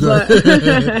you go.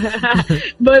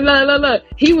 But look,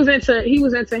 he was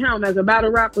into him as a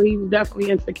battle rapper. He was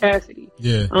definitely into Cassidy.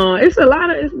 Yeah. It's a lot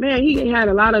of he had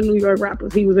a lot of New York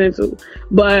rappers he was into.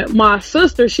 But my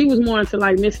sister, she was more into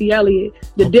like Missy Elliott,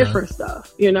 the different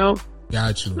stuff, you know.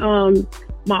 Got you.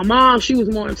 My mom, she was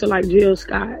more into like Jill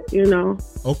Scott, you know.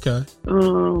 Okay.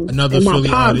 Another Philly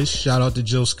artist. Shout out to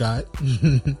Jill Scott.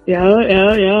 Yeah.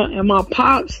 And my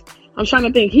pops, I'm trying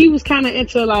to think. He was kind of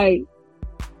into like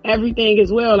everything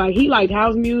as well. Like, he liked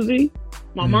house music.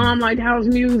 My mom liked house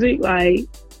music. Like,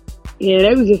 yeah,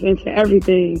 they was just into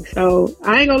everything. So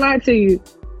I ain't gonna lie to you.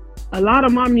 A lot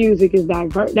of my music is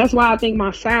diverse. That's why I think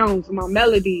my sounds, my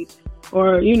melodies,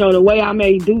 or, you know, the way I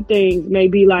may do things may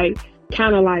be like,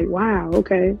 kind of like, wow,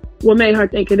 okay, what made her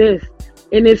think of this?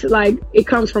 And it's like, it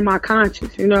comes from my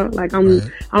conscience, you know, like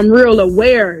I'm real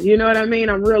aware, you know what I mean?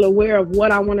 I'm real aware of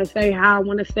what I want to say, how I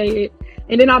want to say it.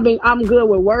 And then I'm good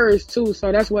with words too.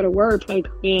 So that's where the wordplay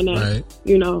come in at,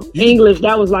 you know, English,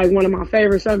 that was like one of my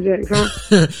favorite subjects,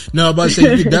 huh? No, but I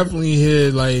say you definitely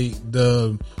hear like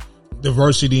the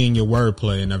diversity in your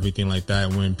wordplay and everything like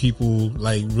that. When people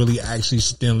like really actually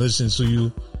sit there and listen to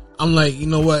you, I'm like, you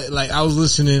know what? Like, I was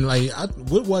listening, like,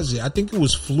 what was it? I think it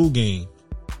was Flu Game.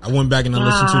 I went back and I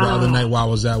listened to the other night while I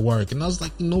was at work, and I was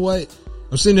like, you know what?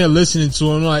 I'm sitting there listening to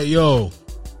it. I'm like, yo,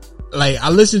 like,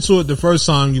 I listened to it the first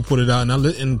time you put it out, and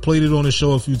and played it on the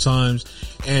show a few times,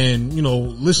 and, you know,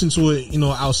 listened to it, you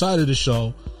know, outside of the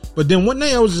show. But then one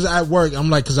night I was just at work. I'm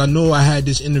like, cause I know I had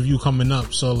this interview coming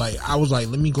up. So like, I was like,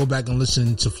 let me go back and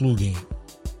listen to Flu Game.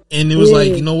 And it was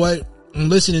like, you know what? I'm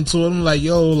listening to it. I'm like,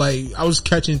 yo, like, I was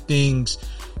catching things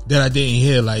that I didn't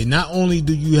hear. Like, not only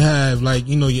do you have like,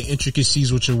 you know, your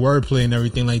intricacies with your wordplay and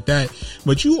everything like that,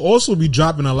 but you also be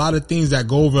dropping a lot of things that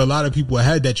go over a lot of people's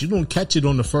head that you don't catch it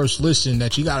on the first listen,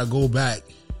 that you got to go back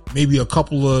maybe a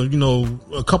couple of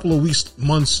weeks,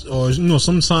 months, or, you know,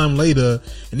 sometime later,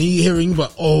 and then you hearing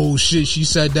about, oh shit, she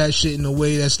said that shit in a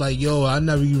way that's like, yo, I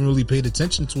never even really paid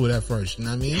attention to it at first. You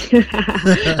know what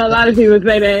I mean? A lot of people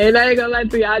say that, and I ain't gonna lie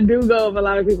to you, I do go over a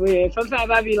lot of people's head.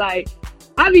 Sometimes I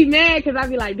be mad because I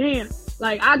be like, damn.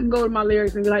 Like, I can go to my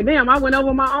lyrics and be like, damn, I went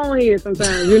over my own head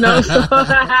sometimes, you know?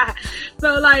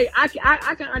 So like,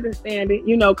 I can understand it,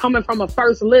 you know, coming from a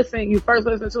first listen, you first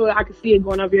listen to it, I can see it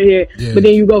going up your head. Yeah. But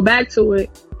then you go back to it,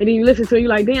 and then you listen to it, you're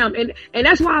like, damn. And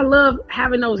that's why I love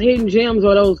having those hidden gems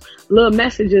or those little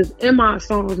messages in my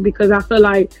songs, because I feel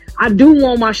like I do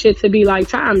want my shit to be, like,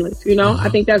 timeless, you know? I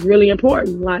think that's really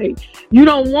important. Like, you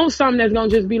don't want something that's gonna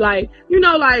just be like, you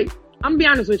know, like, I'm gonna be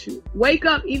honest with you. Wake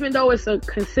Up, even though it's a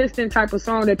consistent type of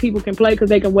song that people can play because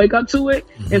they can wake up to it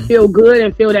and feel good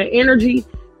and feel that energy.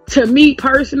 To me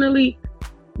personally,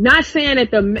 not saying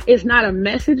that it's not a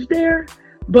message there,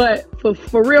 but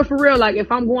for real, like,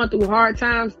 if I'm going through hard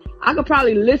times, I could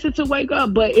probably listen to Wake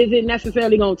Up, but is it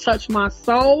necessarily gonna touch my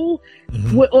soul?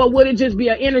 Or would it just be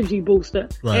an energy booster?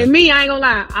 Right. And me, I ain't gonna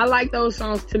lie, I like those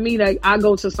songs. To me, like, I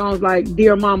go to songs like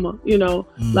Dear Mama, you know,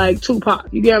 like Tupac,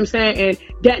 you get what I'm saying? And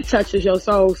that touches your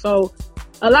soul. So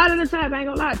a lot of the time, I ain't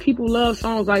gonna lie, people love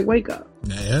songs like Wake Up.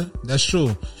 Yeah, that's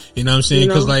true. You know what I'm saying?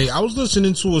 Because, like, I was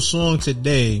listening to a song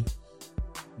today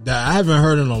that I haven't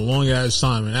heard in a long ass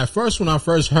time. And at first, when I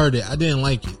first heard it, I didn't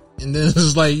like it. And then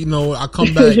it's like, you know, I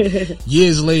come back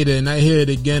years later and I hear it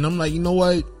again. I'm like, you know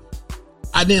what?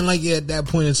 I didn't like it at that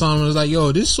point in time. I was like,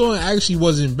 yo, this song actually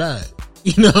wasn't bad.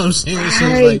 You know what I'm saying? So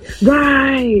it's like,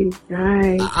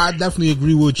 right. I definitely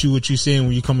agree with you, what you're saying,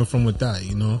 where you're coming from with that,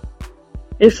 you know?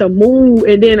 It's a mood,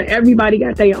 and then everybody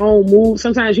got their own mood.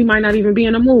 Sometimes you might not even be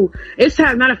in a mood. It's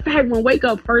time. Matter of fact, when Wake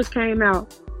Up first came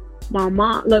out, my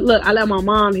mom, look, I let my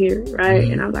mom hear it,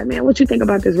 right? And I was like, man, what you think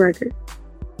about this record?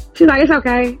 She's like, it's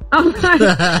okay. I'm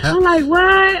like, what?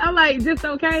 I'm like, just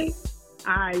okay?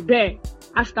 I bet.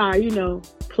 I start, you know,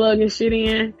 plugging shit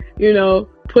in, you know,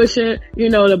 pushing, you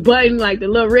know, the button, like the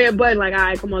little red button, like, all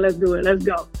right, come on, let's do it. Let's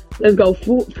go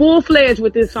full-fledged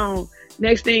with this song.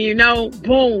 Next thing you know,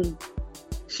 boom.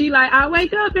 She like, I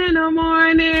wake up in the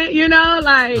morning, you know,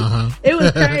 like, it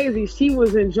was crazy. She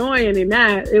was enjoying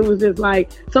it. It was just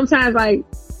like, sometimes, like,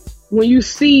 when you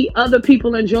see other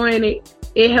people enjoying it,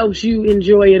 it helps you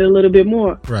enjoy it a little bit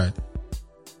more. Right.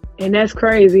 And that's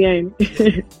crazy, ain't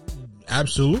it?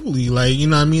 Absolutely. Like, you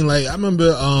know what I mean? Like, I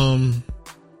remember,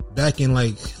 back in,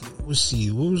 like, what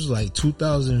was like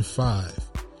 2005.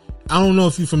 I don't know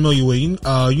if you're familiar with,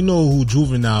 you know who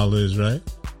Juvenile is, right?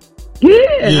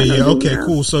 Yeah. Okay,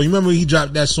 cool. So you remember he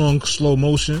dropped that song Slow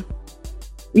Motion?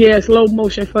 Yeah, Slow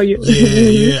Motion for you.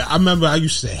 Yeah. I remember I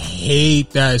used to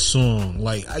hate that song.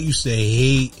 Like, I used to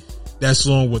hate that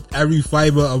song with every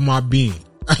fiber of my being.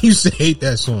 I used to hate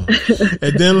that song.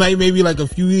 And then, like, maybe like a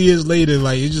few years later,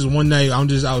 like, it's just one night I'm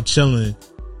just out chilling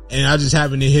and I just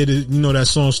happened to hear that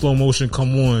song Slow Motion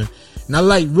come on. And I,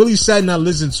 like, really sat and I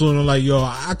listened to it and I'm like, yo,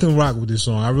 I can rock with this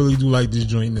song. I really do like this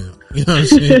joint now. You know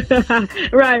what I'm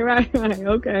saying? Right.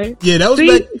 Okay. Yeah, that was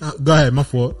back. Go ahead, my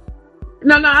fault.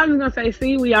 No, I was gonna say,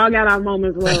 see, we all got our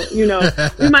moments where, you know,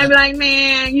 we might be like,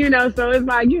 man, you know, so it's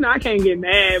like, you know, I can't get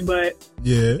mad, but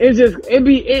yeah, it's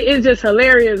just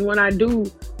hilarious when I do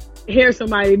hear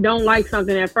somebody don't like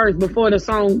something at first before the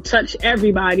song touch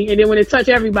everybody, and then when it touch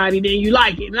everybody, then you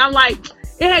like it. And I'm like,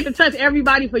 it had to touch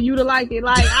everybody for you to like it.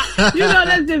 Like, that's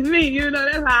just me.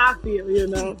 That's how I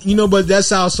feel. But that's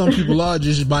how some people are,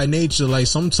 just by nature. Like,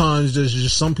 sometimes there's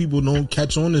just some people don't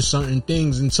catch on to certain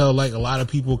things until like a lot of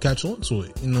people catch on to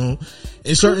it.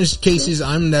 In certain cases,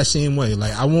 I'm that same way.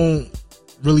 Like, I won't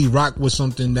really rock with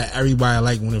something that everybody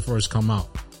like when it first come out.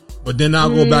 But then I'll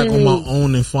go back on my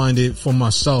own and find it for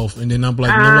myself. And then I'm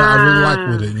like, I really like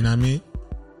with it. You know what I mean?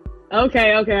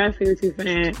 Okay. I see what you're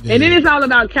saying. Yeah. And then it's all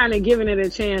about kind of giving it a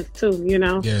chance too,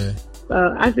 Yeah.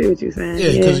 So I see what you're saying.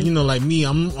 Yeah, because, like me,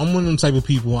 I'm one of them type of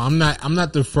people. I'm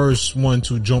not the first one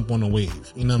to jump on a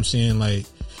wave. You know what I'm saying? Like,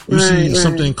 you see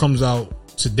something comes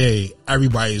out today,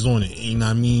 everybody's on it. You know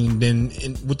what I mean? Then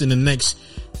within the next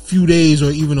few days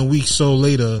or even a week so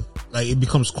later, like, it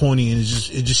becomes corny and it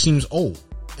just seems old.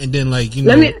 And then, like,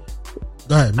 go ahead.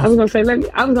 I was gonna say, no, you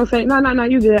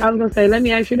good. I was gonna say, let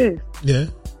me ask you this. Yeah.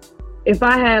 If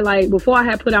I had, like, before I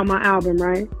had put out my album,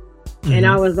 right? Mm-hmm. And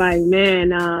I was like,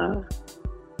 man,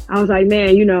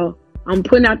 I'm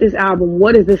putting out this album.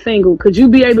 What is the single? Could you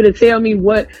be able to tell me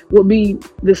what would be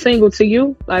the single to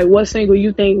you? Like, what single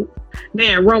you think,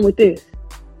 man, run with this?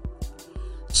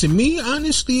 To me,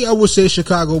 honestly, I would say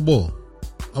Chicago Bull.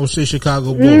 Because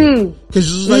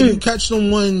it's like you catch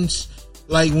some ones.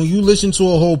 Like, when you listen to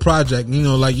a whole project,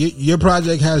 like your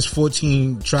project has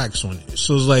 14 tracks on it.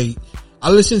 So it's like, I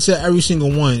listen to every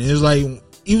single one. It's like,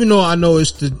 even though I know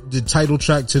it's the title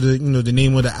track to the, the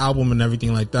name of the album and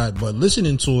everything like that, but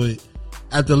listening to it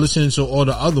after listening to all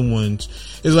the other ones,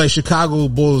 it's like Chicago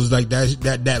Bulls is like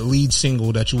that lead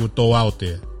single that you would throw out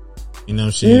there. You know what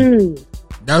I'm saying?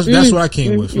 That's what I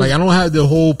came with. Like, I don't have the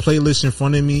whole playlist in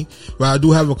front of me, but I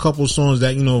do have a couple songs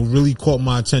that, really caught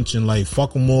my attention, like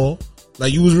Fuck 'Em All.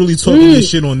 Like, you was really talking your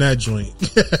shit on that joint.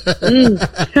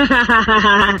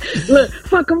 Look,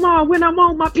 fuck 'em all when I'm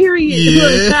on my period.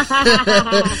 Yeah.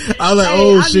 I was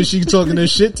like, shit, she talking her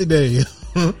shit today.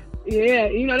 Yeah,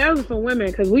 that was for women,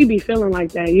 because we be feeling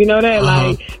like that.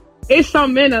 Like, it's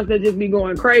some in us that just be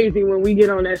going crazy when we get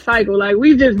on that cycle. Like,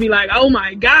 we just be like, oh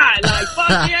my God, like,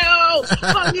 fuck you,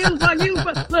 fuck you, fuck you.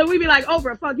 Look, we be like,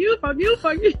 Oprah, fuck you, fuck you,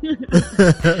 fuck you.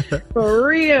 For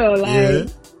real, like.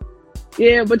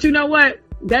 Yeah, but you know what?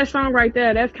 That song right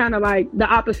there, that's kind of like the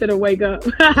opposite of Wake Up.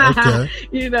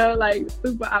 Okay. Like,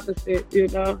 super opposite,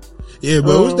 Yeah,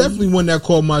 but it was definitely one that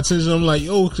caught my attention. I'm like,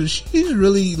 because she's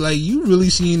really, like, you really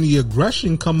seeing the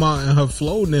aggression come out in her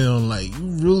flow now. Like, you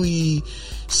really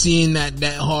seeing that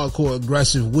hardcore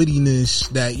aggressive wittiness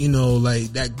that,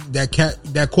 like,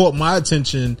 that caught my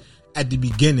attention at the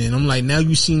beginning. I'm like, now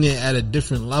you seen it at a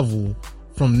different level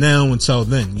from now until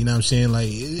then. You know what I'm saying? Like,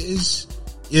 it's...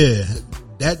 Yeah,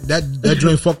 that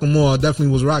joint Fuck 'Em All, I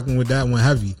definitely was rocking with that one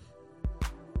heavy.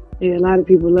 Yeah, a lot of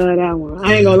people love that one.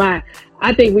 I ain't gonna lie.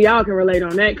 I think we all can relate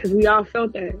on that, because we all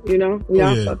felt that, We all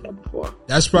felt that before.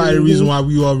 That's probably the reason why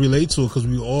we all relate to it, because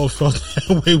we all felt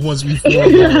that way once before.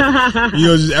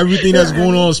 Just everything that's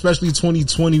going on, especially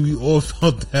 2020, we all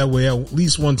felt that way at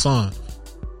least one time.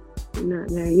 You're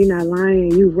not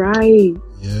lying. You right.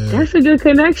 Yeah. That's a good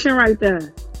connection right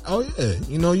there. Oh yeah,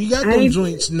 you got those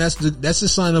joints, and that's a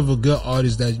sign of a good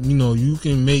artist, that you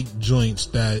can make joints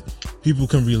that people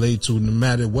can relate to, no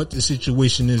matter what the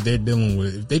situation is they're dealing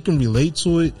with. If they can relate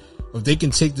to it, if they can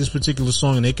take this particular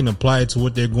song and they can apply it to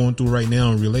what they're going through right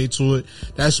now and relate to it,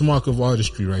 that's the mark of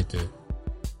artistry right there.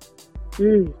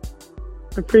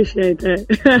 Appreciate that.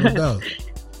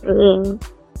 No doubt.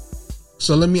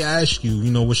 So let me ask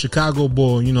you, with Chicago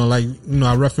Bull,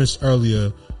 I referenced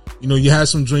earlier. You had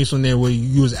some joints on there where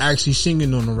you was actually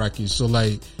singing on the record. So,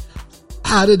 like,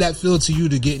 how did that feel to you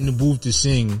to get in the booth to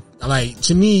sing? Like,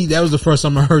 to me, that was the first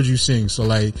time I heard you sing. So,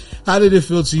 like, how did it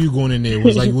feel to you going in there?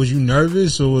 Was you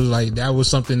nervous, or was like, that was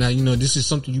something that, this is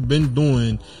something you've been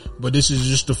doing, but this is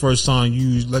just the first time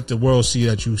you let the world see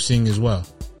that you sing as well?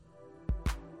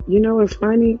 What's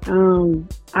funny?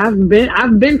 I've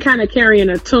been kind of carrying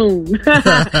a tune. You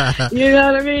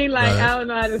know what I mean? Like, right. I don't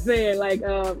know how to say it. Like,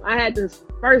 I had this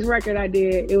first record I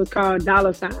did. It was called $.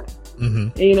 Mm-hmm.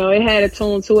 And, it had a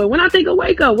tune to it. When I think of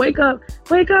wake up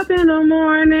in the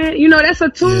morning. That's a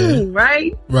tune,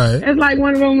 right? Right. It's like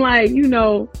one of them, like,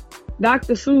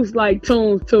 Dr. Seuss like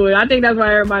tunes to it. I think that's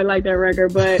why everybody liked that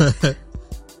record. But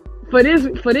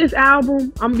for this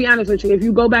album, I'm gonna be honest with you. If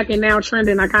you go back in Now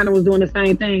Trending, I kind of was doing the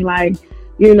same thing. Like,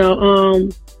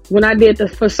 when I did the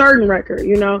For Certain record,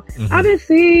 mm-hmm. I've been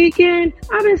seeking,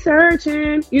 I've been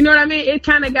searching. You know what I mean? It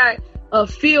kind of got a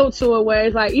feel to it where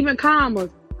it's like, even commas.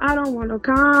 I don't want no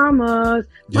commas.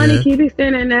 Money keep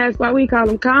extending, that's why we call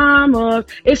them commas.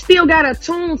 It still got a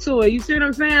tune to it. You see what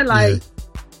I'm saying? Like,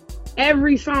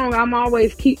 every song I'm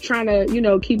always keep trying to, you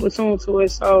know, keep attuned to it.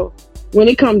 So when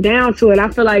it comes down to it, I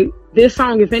feel like this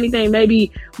song, if anything,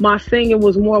 maybe my singing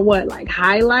was more like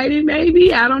highlighted,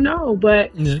 maybe, I don't know,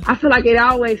 but yeah. I feel like it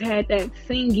always had that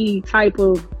singy type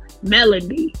of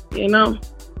melody, you know?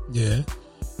 Yeah.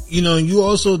 You know, you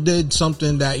also did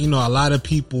something that, you know, a lot of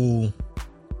people,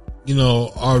 you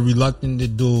know, are reluctant to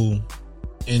do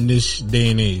in this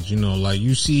day and age. You know, like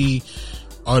you see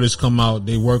artists come out,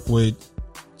 they work with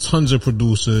tons of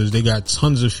producers, they got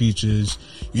tons of features.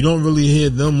 You don't really hear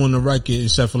them on the record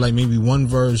except for like maybe one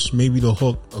verse, maybe the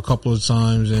hook a couple of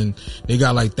times, and they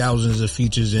got like thousands of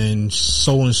features and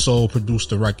so produced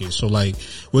the record. So like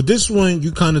with this one,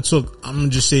 you kind of took, I'm gonna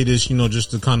just say this, you know,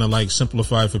 just to kind of like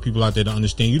simplify it for people out there to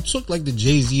understand. You took like the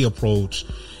Jay-Z approach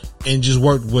and just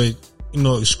worked with, you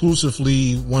know,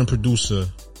 exclusively one producer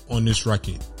on this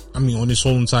record. I mean, on this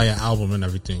whole entire album and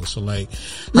everything. So like,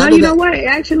 no, you know what?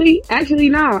 Actually,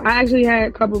 no. I actually had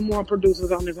a couple more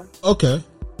producers on this album. Okay.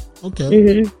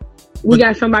 Mm-hmm. We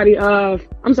got somebody.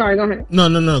 I'm sorry. Go ahead.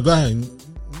 No. Go ahead.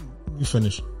 You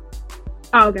finish.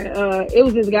 Oh, okay. It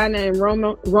was this guy named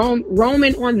Roman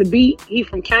on the beat. He's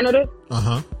from Canada.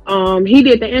 He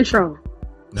did the intro.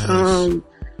 Nice.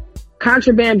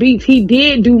 Contraband Beats, he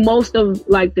did do most of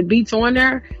like the beats on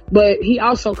there, but he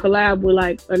also collabed with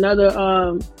like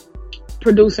another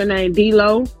producer named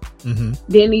D-Lo. Mm-hmm.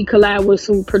 Then he collabed with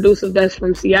some producers that's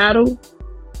from Seattle.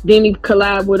 Then he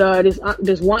collabed with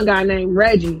this one guy named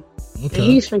Reggie. Okay. And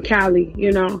he's from Cali,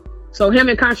 you know. So him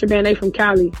and Contraband, they from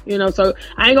Cali, you know. So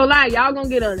I ain't gonna lie, y'all gonna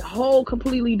get a whole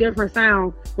completely different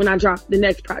sound when I drop the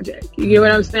next project. You get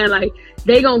what I'm saying? Like,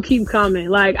 they gonna keep coming.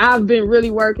 Like, I've been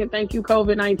really working, thank you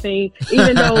COVID-19,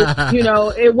 even though, you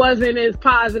know, it wasn't as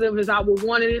positive as I would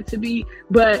wanted it to be,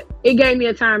 but it gave me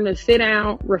a time to sit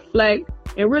down, reflect,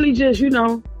 and really just, you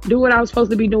know, do what I was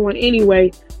supposed to be doing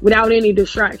anyway without any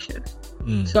distractions.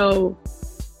 So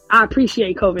I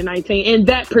appreciate COVID-19 in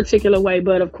that particular way,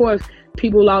 but of course,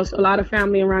 people lost a lot of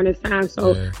family around this time.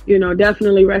 So, you know,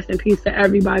 definitely rest in peace to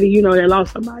everybody, you know, that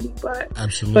lost somebody. But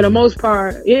absolutely, for the most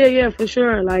part, yeah, for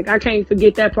sure. Like, I can't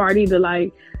forget that part either.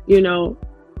 Like, you know,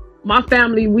 my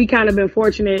family, we kind of been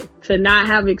fortunate to not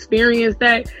have experienced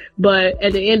that. But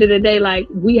at the end of the day, like,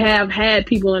 we have had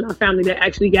people in our family that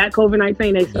actually got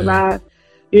COVID-19. They survived,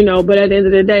 you know, but at the end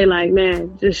of the day, like,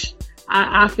 man, just...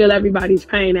 I feel everybody's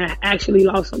pain that actually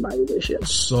lost somebody this year.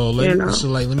 So let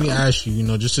me ask you, you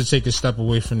know, just to take a step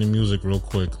away from the music real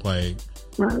quick, like,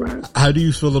 right. How do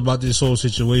you feel about this whole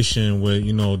situation with,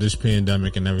 you know, this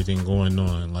pandemic and everything going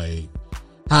on? Like,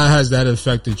 how has that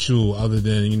affected you other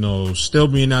than, you know, still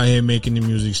being out here making the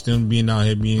music, still being out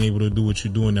here being able to do what you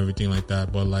do and everything like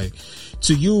that? But like,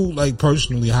 to you, like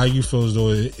personally, how you feel as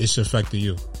though it's affected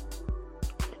you?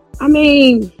 I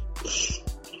mean,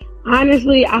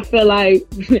 honestly, I feel like,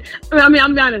 I mean,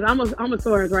 I'm honest, I'm a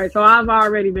tourist, right? So I've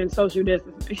already been social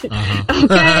distancing. Okay? Like,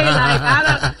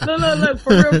 I don't, look,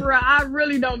 for real, I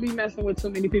really don't be messing with too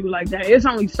many people like that. It's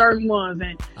only certain ones.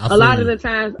 And a lot of the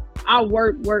times I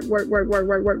work.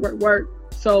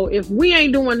 So if we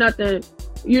ain't doing nothing,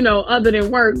 you know, other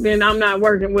than work, then I'm not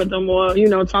working with them or, you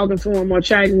know, talking to them or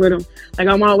chatting with them. Like,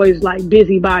 I'm always like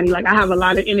busybody. Like, I have a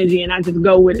lot of energy and I just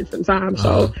go with it sometimes.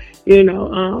 So, you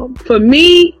know, for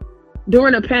me,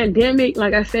 during a pandemic,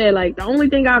 like I said, like the only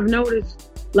thing I've noticed,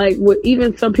 like with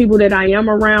even some people that I am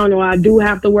around or I do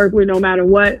have to work with no matter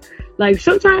what, like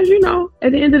sometimes, you know,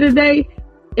 at the end of the day,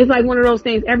 it's like one of those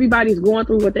things, everybody's going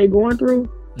through what they're going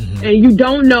through. Mm-hmm. And you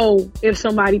don't know if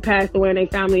somebody passed away in their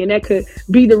family, and that could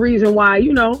be the reason why,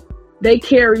 you know, they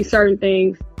carry certain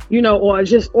things, you know, or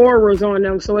just auras on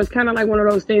them. So it's kind of like one of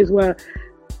those things where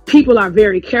people are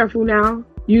very careful now.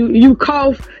 You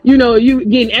cough, you know, you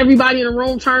getting everybody in the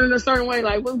room turning a certain way,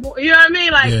 like, you know what I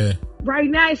mean? Like, right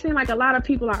now it seems like a lot of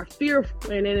people are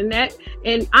fearful, and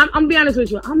I'm be honest with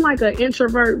you, I'm like an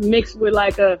introvert mixed with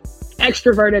like a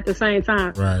extrovert at the same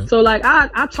time. Right. So like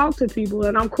I talk to people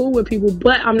and I'm cool with people,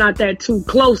 but I'm not that too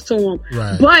close to them.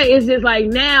 Right. But it's just like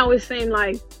now it seems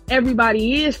like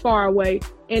everybody is far away,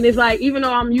 and it's like even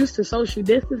though I'm used to social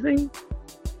distancing,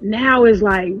 now it's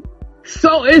like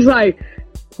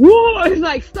whoa, it's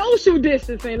like social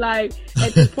distancing, like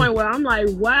at this point where I'm like,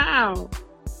 wow,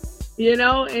 you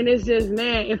know, and it's just,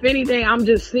 man, if anything, I'm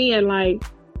just seeing like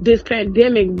this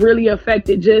pandemic really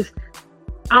affected just,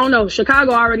 I don't know,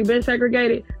 Chicago already been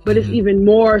segregated, but it's even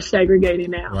more segregated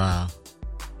now. Wow.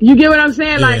 You get what I'm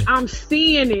saying? Yeah. Like, I'm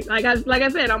seeing it. Like I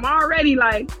said, I'm already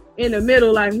like in the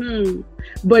middle, like,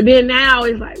 but then now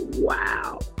it's like,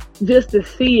 wow. Just to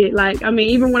see it. Like, I mean,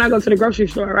 even when I go to the grocery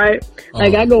store, right?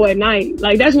 Like, I go at night.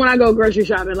 Like, that's when I go grocery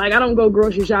shopping. Like, I don't go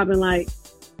grocery shopping like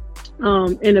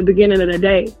in the beginning of the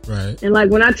day. Right. And like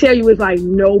when I tell you it's like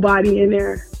nobody in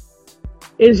there,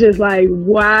 it's just like,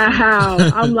 wow.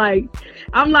 I'm like,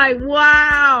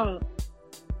 wow.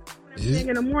 It's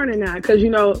in the morning now, because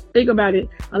think about it.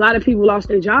 A lot of people lost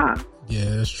their job.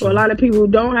 Yeah, that's true. So a lot of people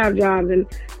don't have jobs, and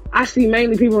I see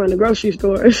mainly people in the grocery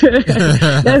stores.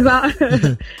 That's all.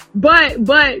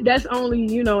 but that's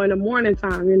only in the morning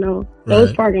time.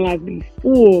 Those parking lots be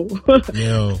full,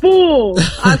 full.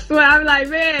 I swear, I'm like,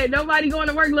 man, nobody going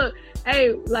to work. Look,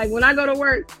 hey, like when I go to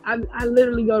work, I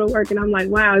literally go to work and I'm like,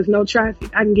 wow, there's no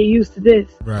traffic. I can get used to this.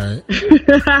 Right.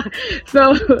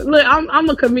 So look, I'm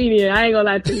a comedian. I ain't gonna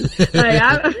lie to you. Like,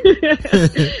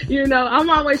 I'm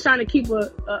always trying to keep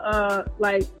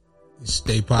like.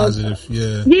 Stay positive,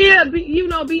 yeah. Yeah,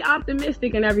 be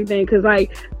optimistic and everything, because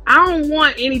like I don't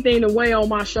want anything to weigh on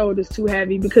my shoulders too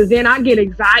heavy, because then I get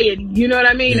anxiety. You know what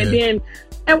I mean? Yeah. And then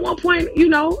at one point,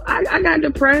 I got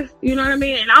depressed. You know what I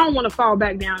mean? And I don't want to fall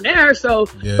back down there. So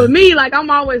for me, like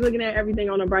I'm always looking at everything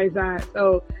on the bright side.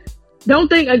 So don't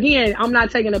think, again, I'm not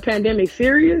taking the pandemic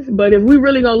serious, but if we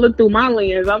really gonna look through my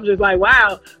lens, I'm just like,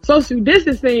 wow, social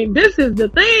distancing, this is the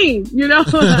thing,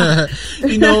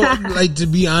 Like, to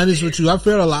be honest with you, I've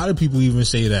heard a lot of people even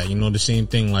say that, the same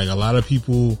thing. Like, a lot of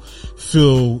people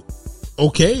feel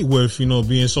okay with,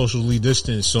 being socially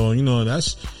distanced. So,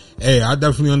 hey, I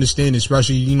definitely understand,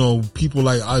 especially, people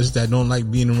like us that don't like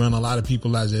being around a lot of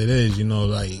people as it is,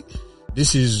 like,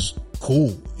 this is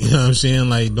cool. You know what I'm saying?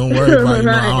 Like, don't worry about,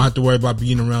 I don't have to worry about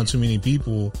being around too many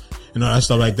people, that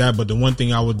stuff like that. But the one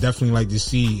thing I would definitely like to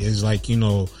see is like,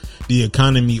 the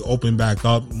economy open back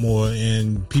up more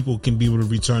and people can be able to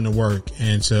return to work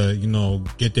and to,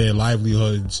 get their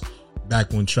livelihoods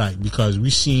back on track, because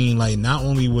we've seen, like, not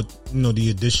only with, the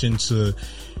addition to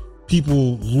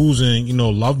people losing,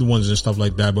 loved ones and stuff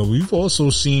like that, but we've also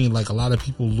seen like a lot of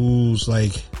people lose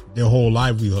like their whole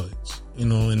livelihoods,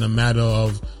 in a matter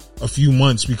of a few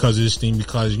months because of this thing,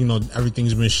 because,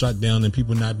 everything's been shut down and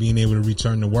people not being able to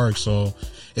return to work. So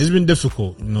it's been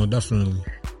difficult, definitely.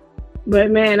 But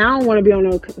man, I don't want to be on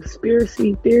no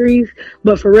conspiracy theories,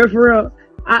 but for real,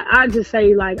 I just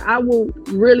say, like, I will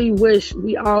really wish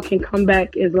we all can come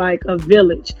back as like a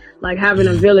village, like having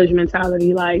a village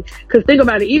mentality. Like, cause think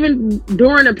about it, even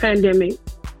during the pandemic,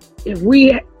 if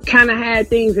we kind of had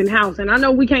things in house, and I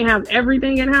know we can't have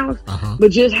everything in house, but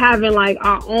just having like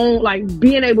our own, like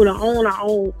being able to own our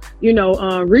own,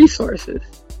 resources.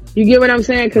 You get what I'm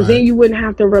saying? Because then you wouldn't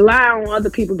have to rely on other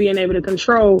people being able to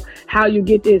control how you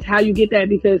get this, how you get that.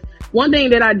 Because one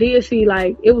thing that I did see,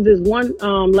 like, it was this one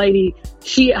lady,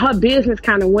 her business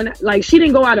kind of went, like, she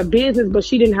didn't go out of business, but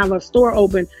she didn't have a store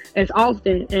open as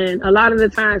often. And a lot of the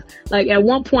times, like, at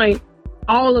one point,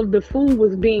 all of the food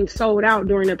was being sold out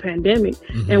during the pandemic.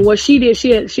 And what she did,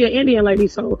 she an Indian lady,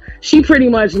 so she pretty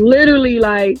much literally,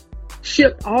 like,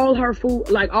 shipped all her food,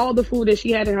 like all the food that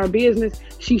she had in her business,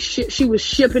 she was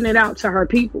shipping it out to her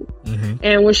people.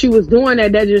 And when she was doing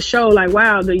that, that just showed, like,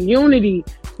 wow, the unity.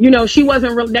 They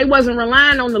wasn't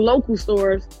relying on the local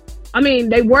stores. I mean,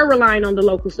 they were relying on the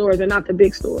local stores and not the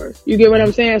big stores. You get what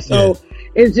I'm saying? So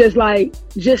it's just like,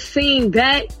 just seeing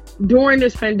that during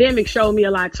this pandemic showed me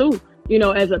a lot too.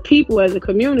 As a people, as a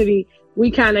community,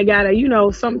 we kind of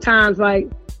gotta, sometimes, like,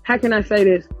 how can I say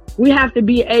this? We have to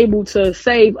be able to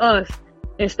save us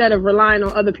instead of relying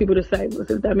on other people to save us,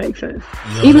 if that makes sense.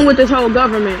 Even with this whole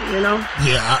government, Yeah,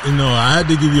 I had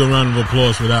to give you a round of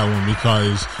applause for that one,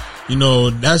 because,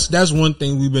 that's one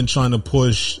thing we've been trying to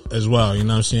push as well. You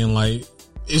know what I'm saying? Like,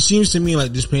 it seems to me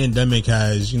like this pandemic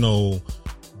has,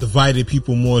 divided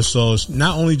people more so,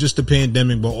 not only just the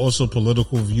pandemic, but also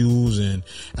political views and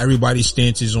everybody's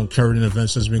stances on current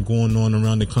events that's been going on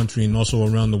around the country and also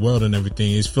around the world and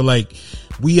everything. It's feel like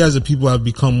we as a people have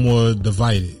become more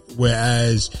divided,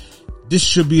 whereas this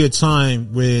should be a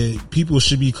time where people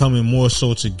should be coming more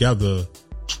so together,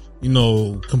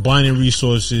 combining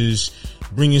resources,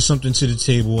 bringing something to the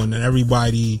table, and then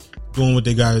everybody doing what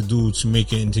they got to do to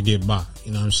make it and to get by.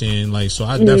 You know what I'm saying? Like, so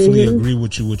I definitely agree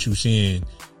with you, what you're saying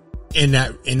in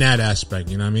that aspect.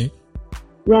 You know what I mean?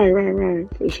 Right.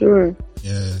 For sure.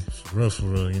 Yeah, for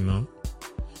real,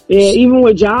 Yeah, even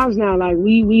with jobs now, like,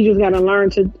 we just got to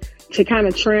learn to kind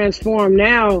of transform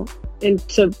now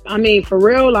into, I mean, for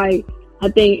real, like, I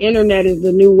think internet is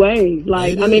the new wave.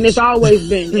 Like, I mean, it's always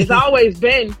been,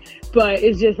 but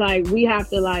it's just like, we have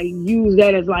to, like, use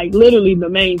that as, like, literally the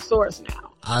main source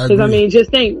now. Because, I mean,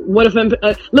 just think, what if,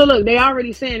 look, they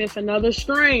already saying it's another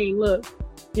strain. Look,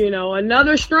 You know,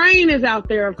 another strain is out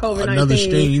there of COVID-19. Another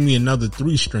strain? You mean another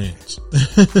 3 strands?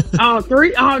 Oh,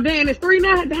 3? Oh, damn, it's 3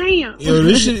 now? Damn.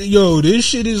 This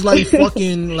shit is like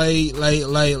fucking like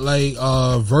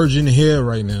virgin hair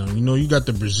right now. You know, you got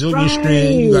the Brazilian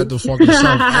strand, you got the fucking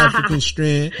South African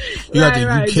strand, you got the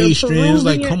UK strands.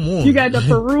 Like, come on. You got the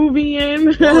Peruvian.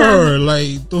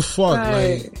 Like, the fuck?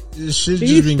 Right. Like, this shit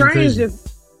just being crazy.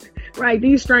 Right,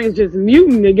 these strains just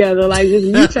muting together, like just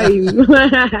mutating.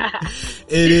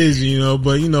 It is, you know,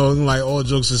 but you know, like all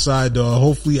jokes aside though,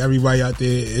 hopefully everybody out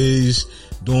there is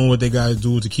doing what they gotta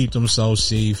do to keep themselves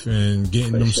safe and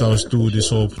getting themselves through this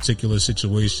whole particular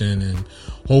situation. And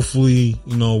hopefully,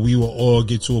 you know, we will all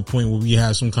get to a point where we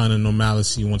have some kind of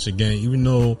normalcy once again, even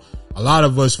though a lot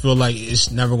of us feel like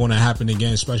it's never going to happen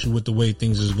again, especially with the way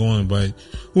things is going. But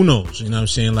who knows? You know what I'm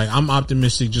saying? Like, I'm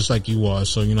optimistic just like you are.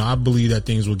 So, you know, I believe that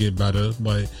things will get better.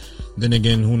 But then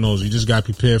again, who knows? You just got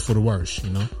to prepare for the worst, you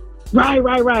know?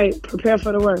 Right. Prepare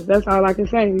for the worst. That's all I can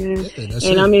say, man.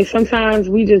 Yeah, I mean, sometimes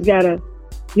we just got to,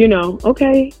 you know,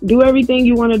 okay, do everything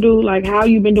you want to do, like how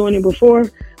you've been doing it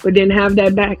before, but then have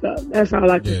that backup. That's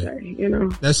all I can say, you know?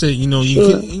 That's it. You know,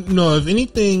 you know, if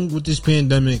anything with this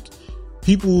pandemic,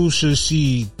 people should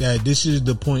see that this is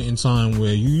the point in time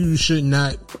where you should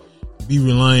not be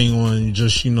relying on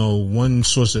just, you know, one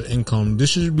source of income. This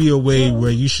should be a way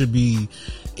where you should be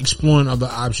exploring other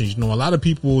options. You know, a lot of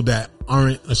people that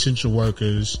aren't essential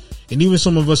workers, and even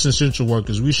some of us essential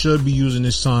workers, we should be using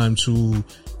this time to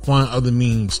find other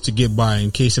means to get by in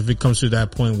case if it comes to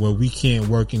that point where we can't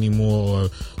work anymore, or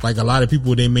like a lot of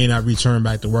people, they may not return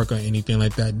back to work or anything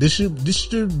like that. This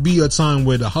should be a time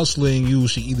where the hustler in you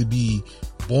should either be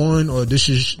born, or this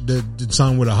is the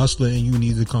time where the hustler in you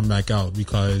needs to come back out,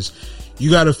 because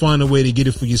you got to find a way to get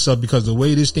it for yourself, because the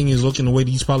way this thing is looking, the way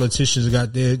these politicians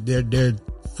got their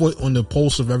foot on the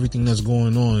pulse of everything that's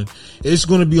going on, it's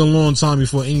going to be a long time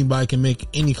before anybody can make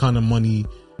any kind of money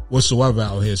whatsoever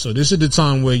out here. So this is the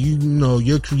time where, you know,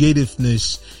 your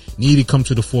creativeness need to come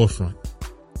to the forefront.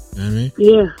 You know what I mean?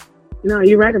 Yeah. No,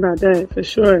 you're right about that, for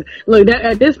sure. Look,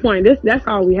 at this point, that's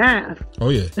all we have. Oh,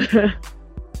 yeah.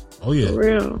 Oh, yeah. For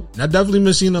real. I've definitely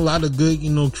been seeing a lot of good,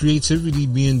 you know, creativity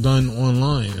being done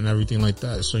online and everything like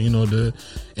that. So, you know, the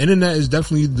internet is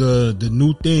definitely the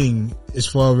new thing as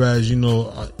far as, you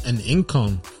know, an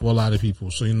income for a lot of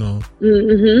people. So, you know,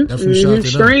 definitely shout out to them.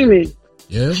 Streaming.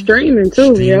 Yeah. Streaming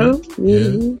too, yo.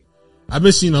 Yeah. I've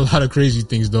been seeing a lot of crazy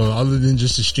things though, other than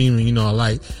just the streaming. You know,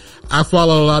 I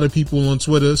follow a lot of people on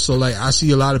Twitter, so like I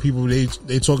see a lot of people, they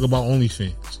talk about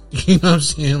OnlyFans. You know what I'm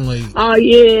saying? Like, oh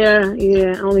yeah,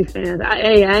 OnlyFans. I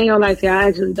ain't gonna lie to you, I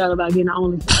actually thought about getting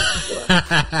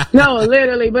OnlyFans. No,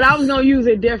 literally, but I was gonna use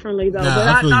it differently though. But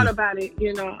I thought about it,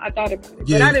 you know, but I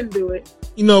didn't do it.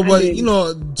 You know, but you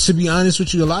know, to be honest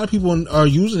with you, a lot of people are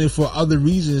using it for other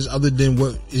reasons other than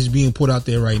what is being put out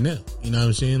there right now. You know what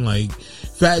I'm saying? Like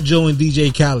Fat Joe and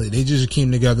DJ Khaled, they just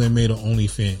came together and made an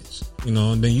OnlyFans. You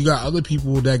know, and then you got other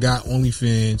people that got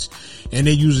OnlyFans and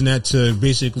they're using that to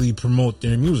basically promote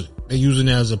their music. They're using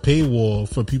that as a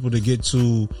paywall for people to get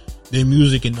to their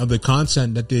music and other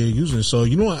content that they're using. So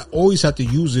you don't always have to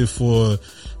use it for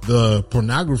the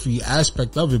pornography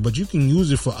aspect of it, but you can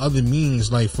use it for other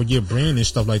means, like for your brand and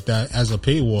stuff like that as a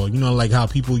paywall. You know, like how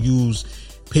people use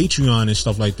Patreon and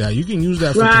stuff like that. You can use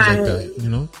that for things like that, you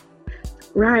know?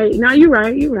 Right. No, you're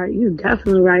right. You're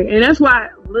definitely right. And that's why,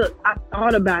 look, I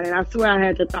thought about it. I swear I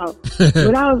had to thought.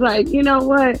 But I was like, you know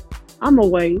what? I'm going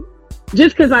to wait.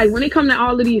 Just because, like, when it comes to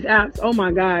all of these apps, oh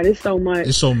my God, it's so much.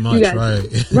 It's so much,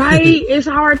 right? Right? It's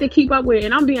hard to keep up with.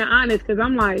 And I'm being honest because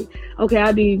I'm like, okay,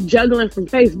 I'll be juggling from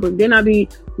Facebook. Then I'll be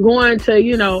going to,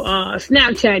 you know,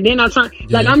 Snapchat. Then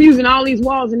like, I'm using all these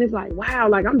walls and it's like, wow,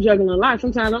 like, I'm juggling a lot.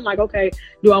 Sometimes I'm like, okay,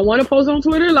 do I want to post on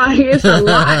Twitter? Like, it's a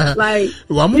lot. Like,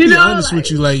 well, I'm going to be honest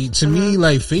with you. Like, to me,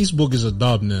 like, Facebook is a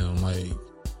dub now. Like,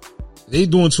 they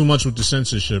doing too much with the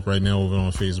censorship right now over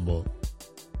on Facebook.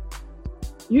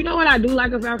 You know what I do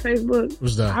like about Facebook?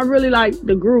 What's that? I really like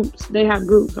the groups. They have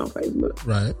groups on Facebook.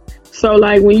 Right. So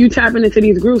like when you tap into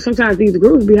these groups, sometimes these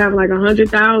groups be having like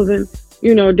 100,000,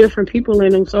 you know, different people in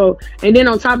them. So, and then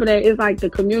on top of that, it's like the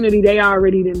community, they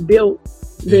already then built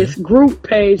this group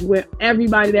page with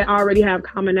everybody that already have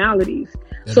commonalities.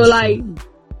 So like,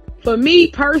 for me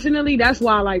personally, that's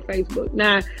why I like Facebook.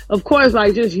 Now, of course,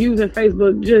 like just using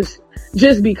Facebook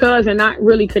just because and not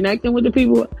really connecting with the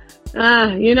people,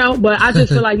 you know, but I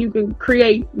just feel like you can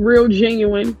create real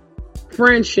genuine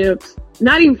friendships,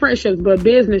 not even friendships, but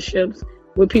business ships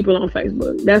with people on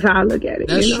Facebook. That's how I look at it.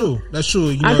 That's you know? true. That's true.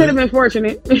 You I know, could have been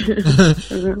fortunate.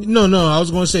 No, I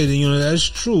was going to say that, you know, that's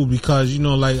true because, you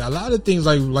know, like a lot of things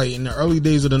like in the early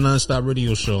days of the Nonstop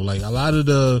Radio Show, like a lot of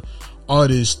the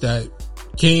artists that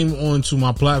came onto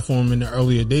my platform in the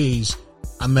earlier days,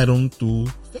 I met them through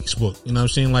Facebook. You know what I'm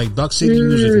saying? Like Duck City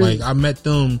Music, like I met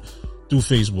them through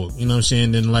Facebook. You know what I'm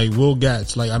saying? Then like Will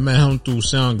Gatz, like I met him through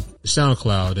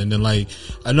SoundCloud. And then like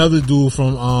another dude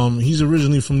from he's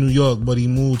originally from New York, but he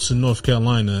moved to North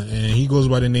Carolina, and he goes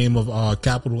by the name of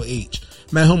Capital H.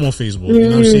 Met him on Facebook. You know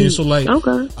what I'm saying? So like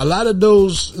a lot of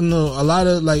those, you know, a lot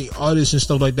of like artists and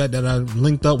stuff like that I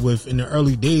linked up with in the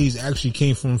early days actually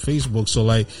came from Facebook. So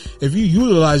like if you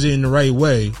utilize it in the right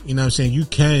way, you know what I'm saying, you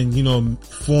can, you know,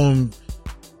 form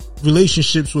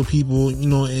relationships with people, you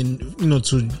know, and, you know,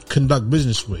 to conduct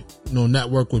business with, you know,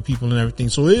 network with people and everything.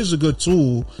 So it is a good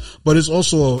tool, but it's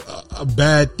also a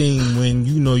bad thing when,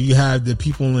 you know, you have the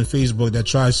people in Facebook that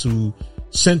tries to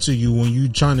censor you when you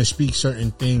trying to speak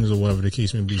certain things or whatever the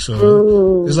case may be.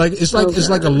 So it's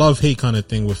like a love-hate kind of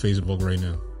thing with Facebook right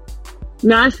now.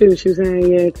 No, I see what you're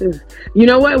saying, yeah, because you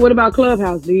know what about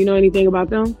Clubhouse? Do you know anything about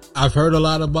them? I've heard a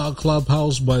lot about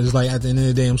Clubhouse, but it's like at the end of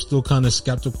the day, I'm still kind of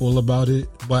skeptical about it.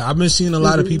 But I've been seeing a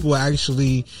lot of people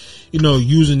actually, you know,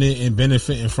 using it and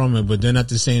benefiting from it. But then at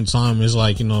the same time, it's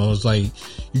like, you know, it's like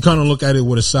you kind of look at it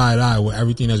with a side eye with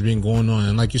everything that's been going on.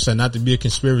 And like you said, not to be a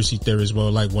conspiracy theorist,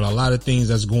 but like with a lot of things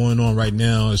that's going on right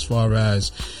now as far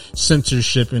as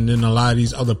censorship, and then a lot of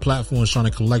these other platforms trying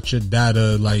to collect your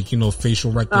data, like, you know,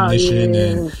 facial recognition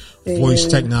and voice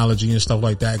technology and stuff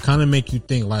like that, kind of make you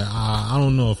think like, I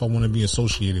don't know if I want to be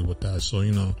associated with that. So,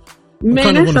 you know,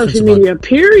 man, that's social media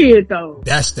period though.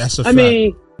 That's a fact. I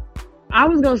mean, I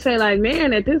was gonna say like,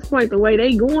 man, at this point, the way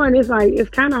they going, it's like, it's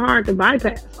kind of hard to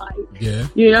bypass. Like, yeah,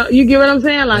 you know, you get what I'm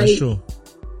saying? Like, that's true.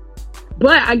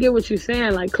 But I get what you're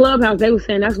saying. Like Clubhouse, they were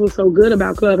saying that's what's so good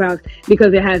about Clubhouse,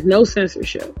 because it has no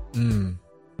censorship.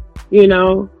 You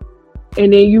know,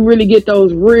 and then you really get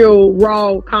those real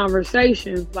raw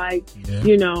conversations. Like,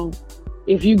 you know,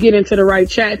 if you get into the right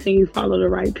chats and you follow the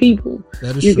right people,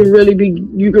 you can really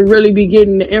be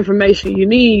getting the information you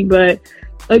need. But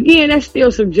again, that's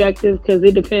still subjective, because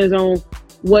it depends on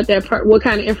what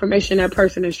kind of information that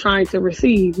person is trying to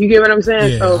receive. You get what I'm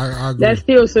saying? Yeah, so I agree. that's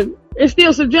it's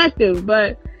still subjective.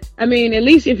 But I mean, at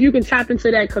least if you can tap into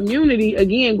that community,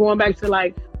 again, going back to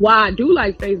like why I do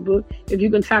like Facebook, if you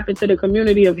can tap into the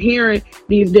community of hearing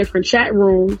these different chat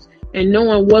rooms and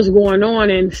knowing what's going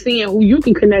on and seeing who you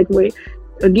can connect with,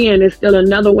 again, it's still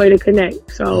another way to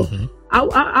connect. So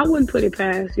I wouldn't put it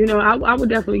past, you know, I would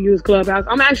definitely use Clubhouse.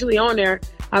 I'm actually on there.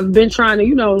 I've been trying to,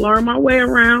 you know, learn my way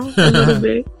around a little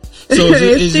bit. So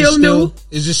is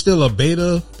it still a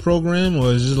beta program,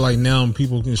 or is it like now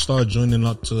people can start joining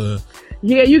up to?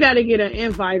 Yeah, you got to get an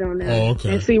invite on there. Oh,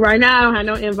 okay. And see, right now I don't have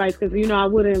no invites, because, you know, I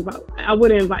would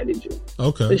have invited you.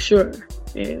 Okay. For sure.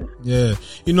 Yeah. Yeah.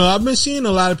 You know, I've been seeing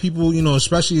a lot of people, you know,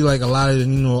 especially like a lot of, you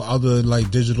know, other like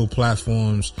digital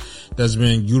platforms that's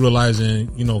been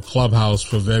utilizing, you know, Clubhouse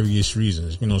for various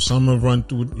reasons. You know, some have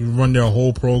run their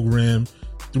whole program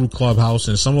through Clubhouse,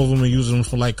 and some of them are using them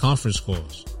for like conference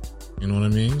calls. You know what I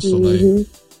mean? So like,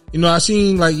 you know, I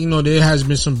seen like, you know, there has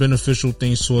been some beneficial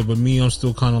things to it, but me, I'm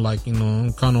still kind of like, you know,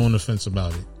 I'm kind of on the fence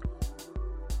about it.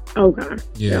 Okay.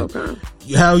 Yeah. Okay.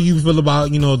 How you feel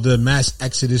about, you know, the mass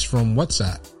exodus from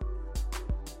WhatsApp?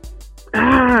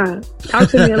 Talk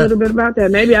to me a little bit about that.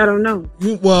 Maybe I don't know.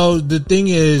 Well, the thing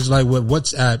is, like with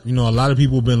WhatsApp, you know, a lot of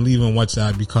people have been leaving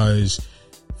WhatsApp because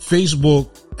Facebook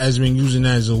has been using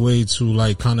that as a way to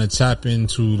like kind of tap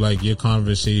into like your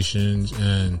conversations,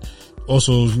 and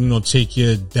also, you know, take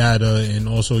your data and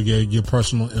also your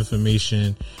personal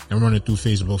information and run it through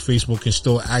Facebook. Facebook can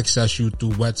still access you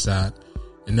through WhatsApp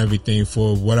and everything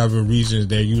for whatever reasons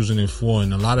they're using it for.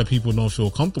 And a lot of people don't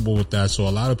feel comfortable with that. So a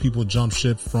lot of people jump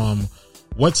ship from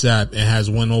WhatsApp and has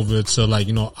went over to like,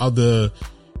 you know, other,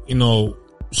 you know,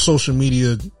 social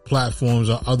media platforms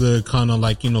or other kind of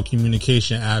like, you know,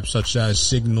 communication apps such as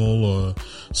Signal or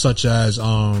such as,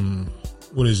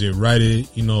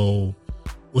 Reddit, you know,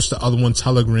 what's the other one?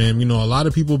 Telegram. You know, a lot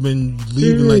of people have been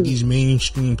leaving like these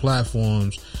mainstream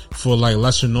platforms for like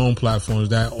lesser known platforms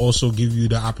that also give you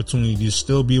the opportunity to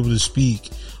still be able to speak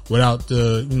without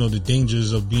the, you know, the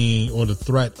dangers of being, or the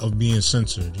threat of being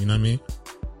censored. You know what I mean?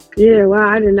 Yeah, wow,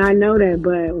 I did not know that,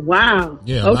 but wow.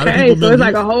 Yeah, okay, so it's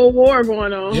like a whole war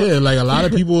going on. Yeah, like a lot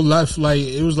of people left, like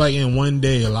it was like in one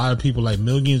day, a lot of people, like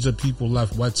millions of people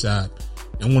left WhatsApp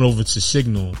and went over to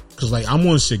Signal. Cause like I'm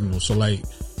on Signal, so like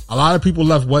a lot of people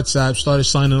left WhatsApp, started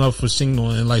signing up for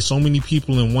Signal, and like so many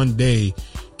people in one day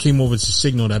came over to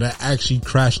Signal that it actually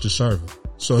crashed the server.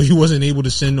 So he wasn't able to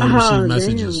send or receive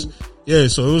messages. Damn. Yeah,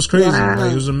 so it was crazy. Wow.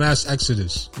 Like it was a mass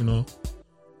exodus, you know?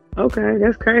 Okay,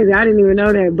 that's crazy. I didn't even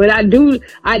know that. But I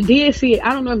did see it.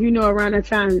 I don't know if you know, around that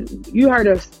time, you heard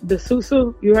of the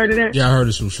Susu? You heard of that? Yeah, I heard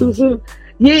of Susu.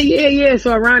 Yeah.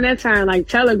 So around that time, like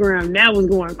Telegram, that was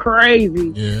going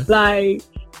crazy. Yeah. Like,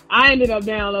 I ended up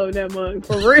downloading that mug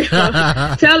for real.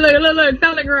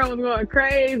 Telegram was going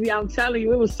crazy. I'm telling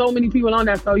you, it was so many people on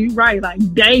that. So you right,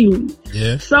 like daily.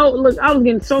 Yeah. So look, I was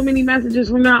getting so many messages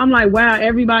from that. I'm like, wow,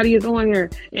 everybody is on here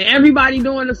and everybody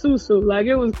doing the susu. Like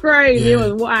it was crazy. Yeah.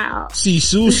 It was wild. See,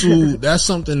 susu, that's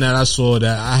something that I saw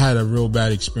that I had a real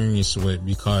bad experience with,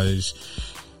 because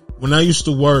when I used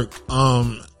to work,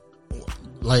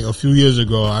 like a few years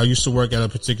ago, I used to work at a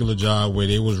particular job where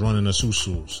they was running the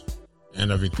susus and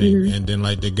everything. Mm-hmm. And then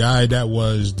like the guy that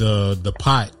was the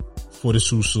pot for the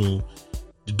susu,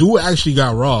 the dude actually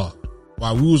got robbed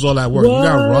while we was all at work. What? He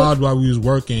got robbed while we was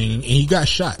working and he got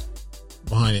shot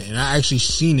behind it. And I actually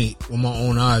seen it with my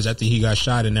own eyes after he got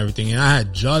shot and everything. And I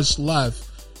had just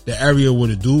left the area where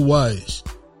the dude was.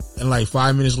 And like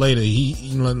 5 minutes later,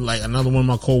 like another one of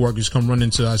my coworkers come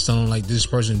running to us telling like this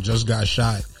person just got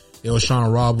shot. They was trying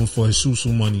to rob him for his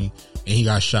susu money and he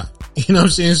got shot. You know what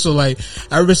I'm saying? So like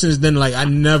ever since then, like I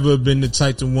never been the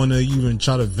type to want to even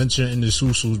try to venture into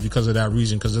susus because of that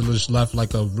reason. Cause it just left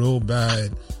like a real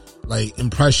bad like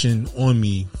impression on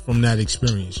me from that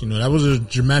experience. You know, that was a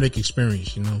dramatic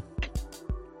experience, you know?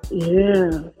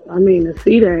 Yeah. I mean, to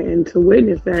see that and to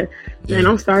witness that, man,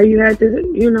 I'm sorry you had to,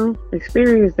 you know,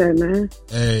 experience that, man.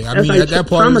 Hey, I mean, like at that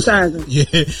point, traumatizing.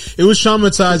 It was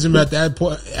traumatizing, but at that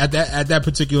point, at that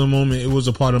particular moment, it was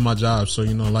a part of my job. So,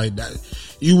 you know, like that,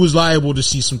 you was liable to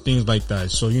see some things like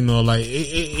that. So, you know, like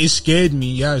it scared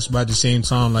me, yes, but at the same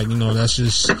time, like, you know, that's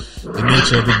just the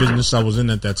nature of the business I was in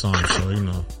at that time. So, you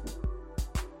know.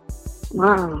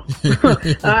 Wow.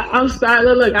 I'm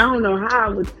sorry. Look, I don't know how I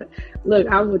would.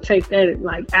 I would take that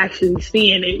like actually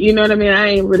seeing it. You know what I mean? I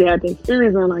ain't really had the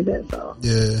experience on like that. So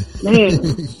yeah,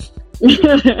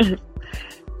 man.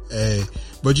 Hey,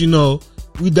 but you know,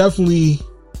 we definitely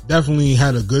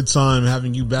had a good time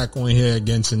having you back on here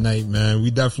again tonight, man.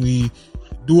 We definitely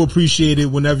do appreciate it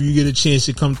whenever you get a chance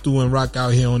to come through and rock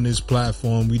out here on this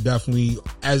platform. We definitely,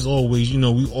 as always, you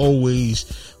know, we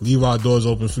always leave our doors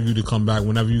open for you to come back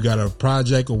whenever you got a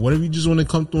project or whatever you just want to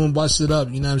come through and bust it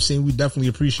up. You know what I'm saying? We definitely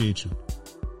appreciate you.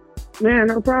 Man,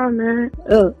 no problem, man.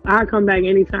 I'll come back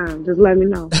anytime. Just let me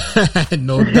know.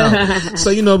 No doubt.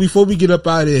 So, you know, before we get up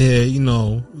out of here, you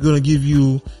know, we're going to give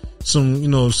you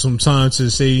some time to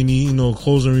say any,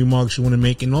 closing remarks you want to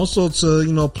make, and also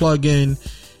to, plug in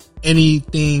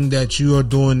anything that you are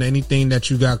doing, anything that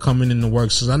you got coming in the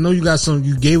works. Cause I know you got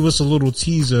you gave us a little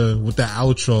teaser with the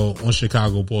outro on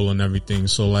Chicago Bull and everything.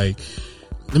 So like,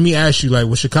 let me ask you, like,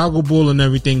 with Chicago Bull and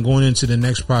everything going into the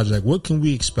next project, what can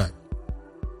we expect?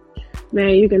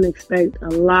 Man, you can expect a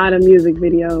lot of music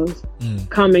videos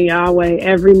coming our way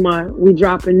every month. We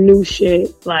dropping new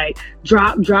shit, like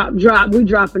drop. We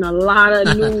dropping a lot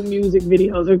of new music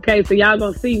videos. Okay. So y'all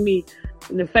gonna see me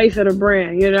in the face of the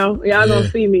brand, y'all gonna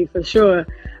see me for sure.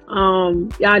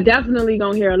 Y'all definitely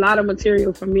gonna hear a lot of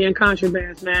material from me and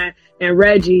Contrabands, man, and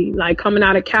Reggie, like coming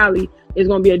out of Cali. It's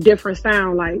gonna be a different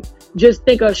sound. Like, just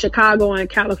think of Chicago and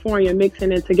California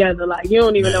mixing it together. Like, you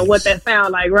don't even know what that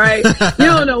sound like, right? You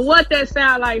don't know what that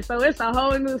sound like. So it's a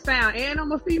whole new sound. And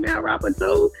I'm a female rapper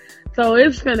too. So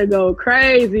it's gonna go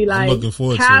crazy. Like,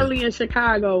 Cali and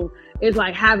Chicago is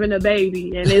like having a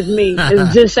baby, and it's me.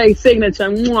 It's Jushay's signature.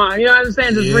 Mwah. You know what I'm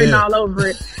saying? Just written all over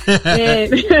it.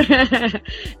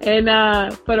 And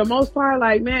for the most part,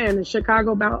 like, man, the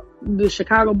Chicago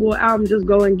Bull album, just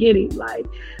go and get it. Like,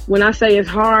 when I say it's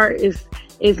hard,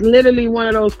 it's literally one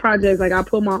of those projects like I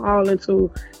put my all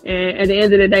into, and at the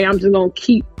end of the day, I'm just gonna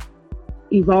keep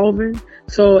evolving.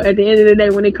 So at the end of the day,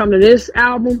 when it comes to this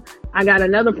album, I got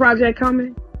another project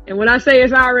coming. And when I say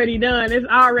it's already done, it's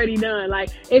already done. Like,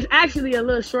 it's actually a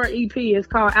little short EP. It's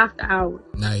called After Hours.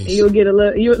 Nice. And you'll get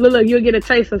you'll get a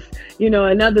taste of,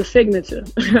 another signature.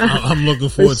 I'm looking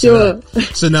forward to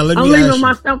that. So now let me ask you. I'm leaving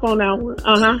my stamp on that one.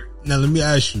 Now let me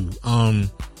ask you.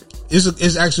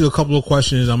 It's actually a couple of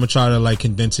questions. I'm gonna try to like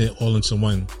condense it all into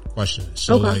one question.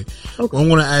 So what I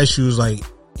want to ask you is, like,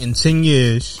 in 10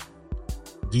 years,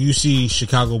 do you see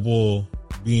Chicago Bull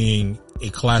being a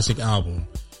classic album?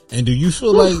 And do you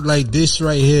feel like this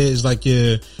right here is like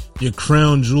your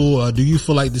crown jewel, or do you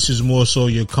feel like this is more so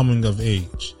your coming of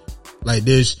age?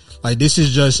 This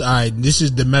is just, this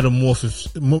is the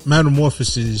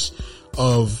metamorphosis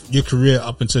of your career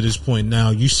up until this point.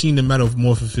 Now, you've seen the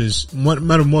metamorphosis,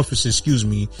 excuse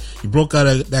me. You broke out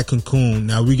of that cocoon.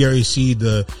 Now we get to see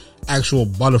the actual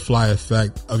butterfly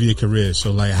effect of your career.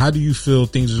 So, like, how do you feel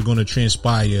things are going to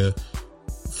transpire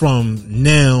from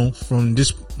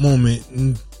this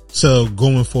moment to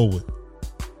going forward?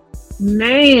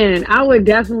 Man, I would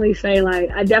definitely say, like,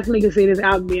 I definitely could see this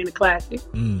album being a classic.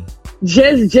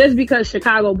 just because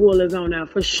Chicago Bull is on there,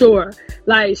 for sure.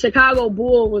 Like, Chicago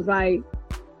Bull was like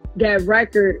that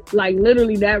record, like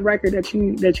literally that record that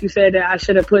you said that I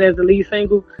should have put as the lead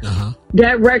single.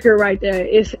 That record right there,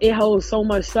 it holds so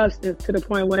much substance to the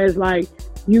point where it's like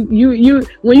you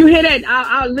when you hear that,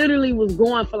 I literally was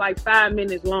going for like 5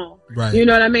 minutes long. Right. You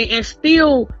know what I mean? And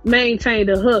still maintain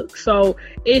the hook. So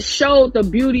it showed the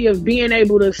beauty of being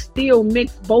able to still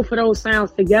mix both of those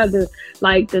sounds together,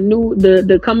 like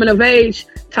the coming of age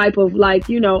type of like,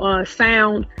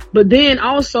 sound, but then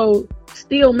also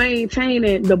still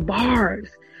maintaining the bars.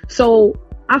 So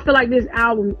I feel like this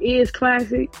album is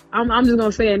classic. I'm just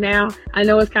gonna say it now. I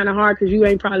know it's kind of hard because you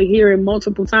ain't probably hear it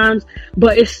multiple times,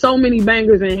 but it's so many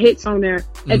bangers and hits on there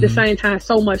at the same time,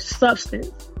 so much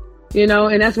substance,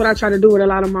 and that's what I try to do with a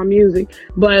lot of my music.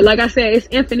 But like I said, it's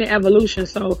infinite evolution.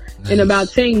 So in about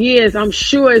 10 years, I'm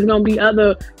sure it's gonna be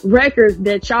other records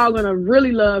that y'all gonna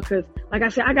really love. Cause like I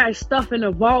said, I got stuff in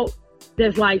the vault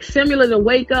that's like similar to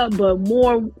Wake Up, but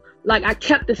more like I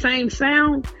kept the same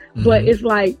sound. But it's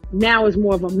like now it's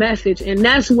more of a message, and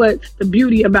that's what's the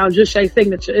beauty about Jushay's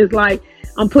signature. It's like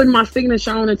I'm putting my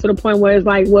signature on it to the point where it's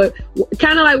like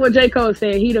kind of like what J. Cole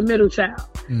said, he the middle child.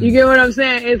 You get what I'm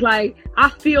saying? It's like I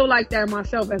feel like that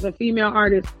myself as a female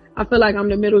artist. I feel like I'm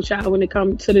the middle child when it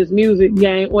comes to this music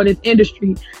game or this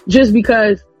industry, just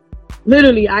because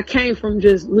literally I came from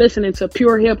just listening to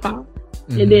pure hip hop.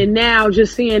 And then now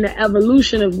just seeing the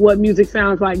evolution of what music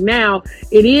sounds like now,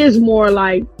 it is more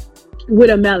like with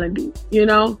a melody,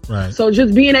 Right. So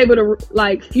just being able to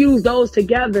like fuse those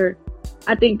together,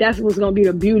 I think that's what's going to be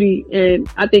the beauty. And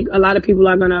I think a lot of people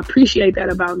are going to appreciate that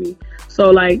about me.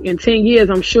 So like in 10 years,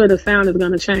 I'm sure the sound is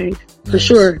going to change for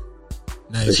sure.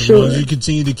 Nice. For so sure. you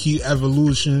continue to keep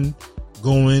evolution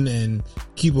going and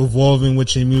keep evolving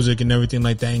with your music and everything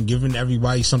like that and giving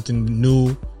everybody something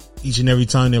new each and every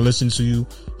time they listen to you,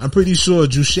 I'm pretty sure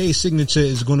Jushay's signature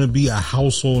is going to be a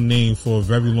household name for a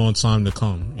very long time to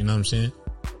come. You know what I'm saying?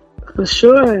 For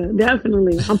sure.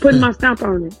 Definitely. I'm putting my stamp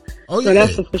on it. Oh, yeah. So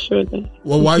that's a for sure thing.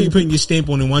 Well, why are you putting your stamp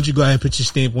on it? Why don't you go ahead and put your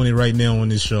stamp on it right now on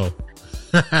this show?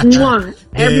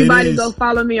 Everybody go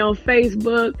follow me on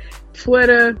Facebook,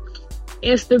 Twitter,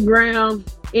 Instagram,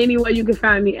 anywhere you can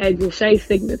find me at Jushay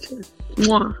Signature.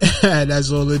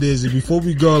 That's all it is. And before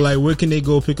we go, like, where can they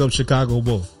go pick up Chicago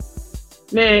Bull?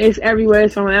 Man, it's everywhere.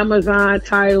 It's on Amazon,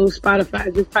 Tidal,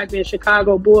 Spotify. Just type in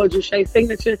Chicago Bull, Jushay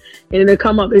Signature, and it'll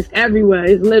come up. It's everywhere.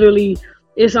 It's literally,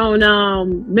 it's on,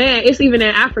 it's even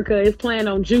in Africa. It's playing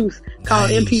on Juice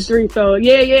called MP3. So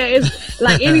yeah, it's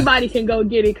like anybody can go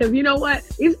get it. Cause you know what?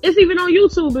 It's even on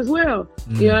YouTube as well.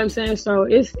 You know what I'm saying? So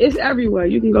it's everywhere.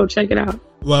 You can go check it out.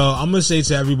 Well, I'm going to say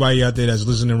to everybody out there that's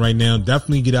listening right now,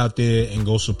 definitely get out there and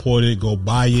go support it, go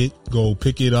buy it, go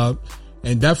pick it up,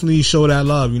 and definitely show that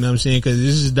love, you know what I'm saying? Because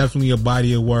this is definitely a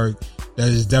body of work that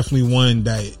is definitely one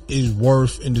that is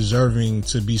worth and deserving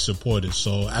to be supported.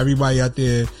 So everybody out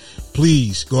there,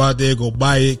 please go out there, go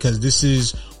buy it, because this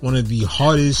is one of the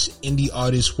hardest indie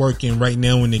artists working right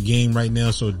now in the game right now.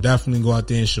 So definitely go out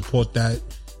there and support that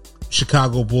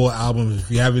Chicago Bull album. If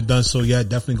you haven't done so yet,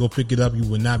 definitely go pick it up. You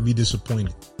will not be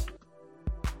disappointed.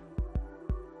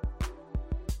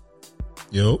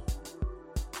 Yo.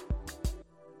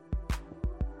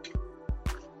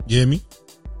 You hear me?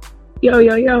 Yo.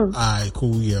 Alright,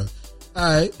 cool, yeah.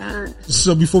 Alright.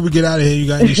 So before we get out of here, you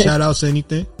got any shout outs or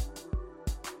anything?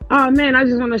 Oh man, I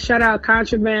just want to shout out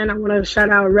Contraband. I want to shout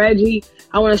out Reggie.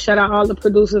 I want to shout out all the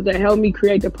producers that helped me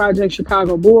create the project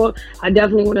Chicago Bull. I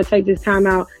definitely want to take this time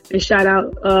out and shout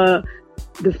out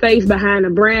the face behind the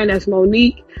brand. That's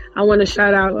Monique. I want to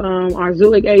shout out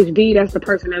Arzulik HD. That's the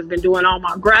person that's been doing all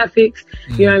my graphics.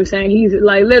 You know what I'm saying? He's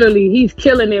like literally, he's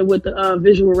killing it with the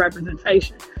visual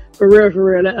representation. For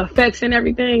real. The effects and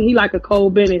everything. He like a Cole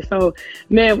Bennett. So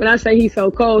man, when I say he's so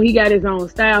cold, he got his own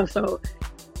style. So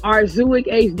Arzulik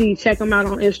HD, check him out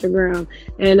on Instagram.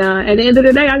 And at the end of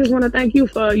the day, I just want to thank you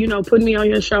for, putting me on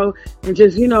your show and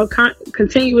just,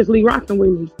 continuously rocking with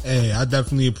me. Hey, I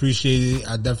definitely appreciate it.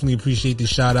 I definitely appreciate the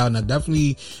shout out, and I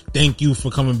definitely thank you for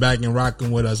coming back and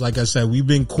rocking with us. Like I said, we've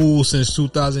been cool since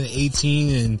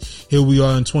 2018, and here we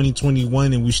are in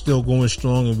 2021, and we're still going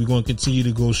strong, and we're going to continue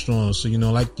to go strong. So,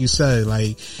 like you said,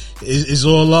 like it's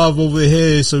all love over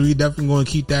here. So we definitely going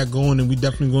to keep that going, and we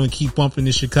definitely going to keep bumping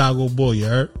the Chicago Bull. You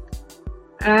heard?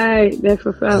 Alright, that's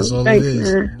what's up. That's all Thanks, it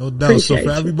is. man. No doubt. Appreciate so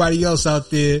for everybody else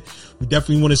out there, we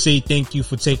definitely want to say thank you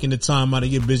for taking the time out of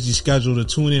your busy schedule to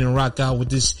tune in and rock out with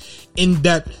this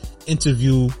in-depth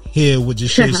interview here with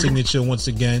Jushay Signature once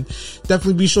again.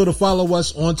 Definitely be sure to follow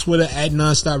us on Twitter at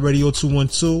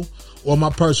NonstopRadio212. or my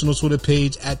personal Twitter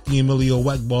page at the Emilio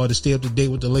Wackbar to stay up to date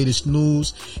with the latest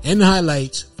news and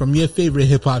highlights from your favorite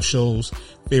hip-hop show.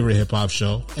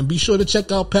 And be sure to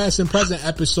check out past and present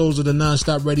episodes of the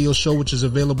Nonstop Radio Show, which is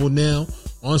available now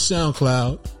on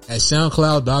SoundCloud at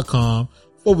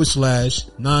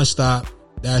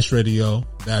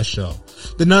soundcloud.com/nonstop-radio-show.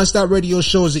 The Nonstop Radio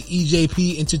Show is an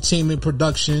EJP Entertainment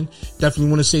production. Definitely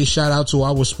want to say shout out to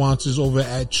our sponsors over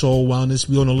at Chol Wellness.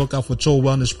 Be on the lookout for Chol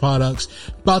Wellness products.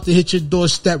 About to hit your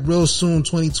doorstep real soon.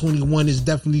 2021 is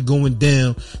definitely going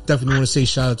down. Definitely want to say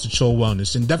shout out to Chol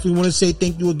Wellness. And definitely want to say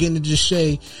thank you again to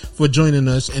Jushay for joining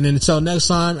us. And then until next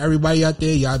time, everybody out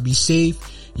there, y'all be safe.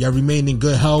 Y'all remain in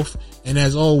good health. And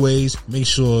as always, make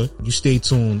sure you stay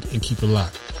tuned and keep it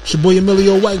locked. It's your boy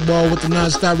Emilio Wackbar with the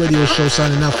Nonstop Radio Show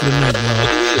signing out for the night, y'all.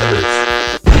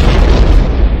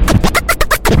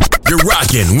 You're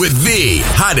rocking with the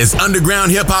hottest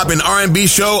underground hip hop and R&B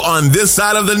show on this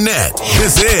side of the net.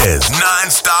 This is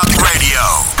Nonstop Radio.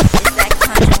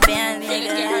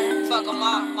 Fuck 'em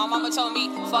all. My mama told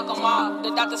me, fuck 'em all. The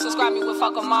doctor subscribed me with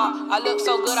fuck 'em all. I look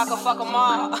so good, I can fuck 'em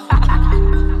all.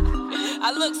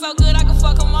 I look so good, I can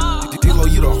fuck 'em all. D-Lo,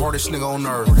 you the hardest nigga on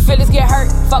earth. Feelings get hurt,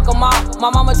 fuck 'em all. My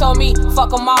mama told me,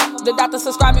 fuck 'em all. The doctor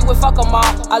subscribed me with fuck 'em all.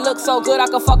 I look so good, I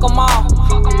can fuck 'em all.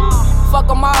 Fuck 'em all. Fuck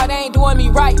 'em all, they ain't doing me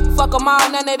right. Fuck 'em all,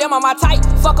 none of them are my type.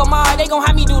 Fuck 'em all, they gon'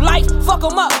 have me do life. Fuck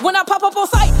 'em up, when I pop up on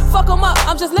sight. Fuck 'em up,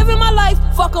 I'm just living my life.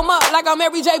 Fuck 'em up, like I'm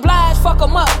Mary J. Blige. Fuck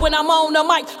 'em up, when I'm on the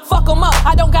mic. Fuck 'em up,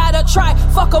 I don't gotta try.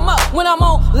 Fuck 'em up, when I'm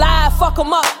on live. Fuck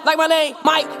 'em up, like my name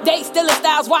Mike. They still in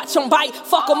styles, watch 'em bite.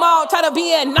 Fuck 'em all, try to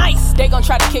be nice. They gon'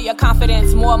 try to kill your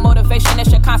confidence. More motivation,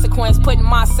 that's your consequence. Putting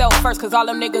myself first, cause all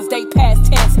them niggas, they past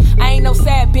tense. I ain't no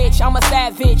sad bitch, I'm a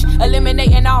savage.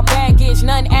 Eliminating all baggage,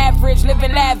 none average,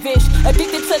 living lavish.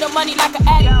 Addicted to the money like an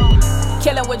addict.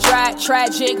 Killing with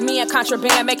tragic, me and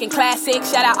Contraband making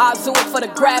classics. Shout out Azuik for the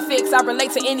graphics. I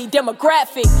relate to any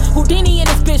demographic. Houdini and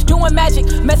this bitch doing magic.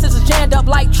 Messages jammed up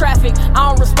like traffic. I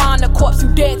don't respond to corpse, you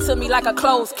dead to me like a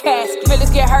closed casket.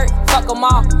 Feelings get hurt, fuck 'em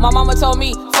all. My mama told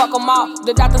me, fuck 'em all.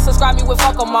 The doctor subscribed me with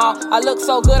fuck 'em all. I look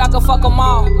so good, I can fuck 'em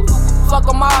all. Fuck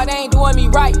 'em all, they ain't doing me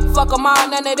right. Fuck 'em all,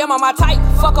 none of them are my type.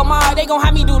 Fuck 'em all, they gon'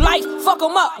 have me do life. Fuck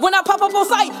 'em up, when I pop up on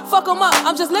sight. Fuck 'em up,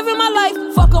 I'm just living my life.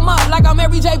 Fuck 'em up, like I'm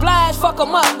Mary J. Blige. Fuck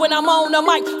 'em up, when I'm on the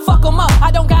mic. Fuck 'em up, I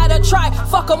don't gotta try.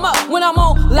 Fuck 'em up, when I'm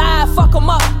on live. Fuck 'em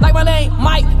up, like my name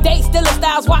Mike. They still in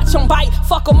styles, watch 'em bite.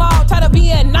 Fuck 'em all, try to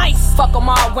be nice. Fuck 'em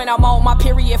all, when I'm on my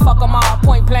period. Fuck 'em all,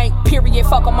 point blank, period.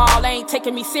 Fuck 'em all, they ain't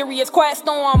taking me serious. Quiet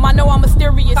storm, I know I'm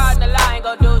mysterious. Caught in the lie, ain't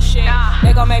gon' do shit.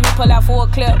 They gon' make me pull out for a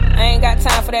clip. I ain't got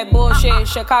time for that bullshit.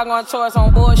 Chicago on tours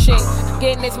on bullshit.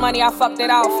 Getting this money, I fucked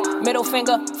it off. Middle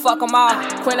finger, fuck 'em all.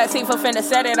 Queen Latifah finna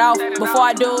set it off. Before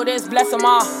I do this, bless 'em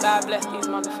all. God bless these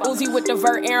motherfuckers. Uzi with the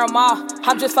vert, air 'em all.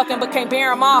 I'm just fucking but can't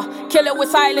bear 'em all. Kill it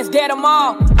with silence, dead 'em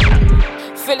all.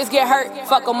 Feelings get hurt,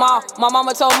 fuck 'em all. My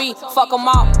mama told me, fuck 'em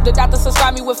all. The doctor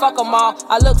subscribed me with fuck 'em all.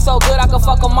 I look so good, I can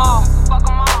fuck 'em all. Fuck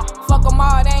 'em all. Fuck 'em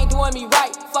all, they ain't doing me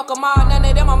right. Fuck 'em all, none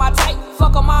of them are my type.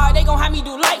 Fuck 'em all, they gon' have me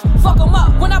do life. Fuck 'em up,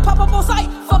 when I pop up on sight.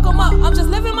 Fuck 'em up, I'm just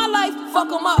living my life.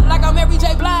 Fuck 'em up, like I'm Mary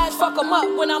J. Blige. Fuck 'em up,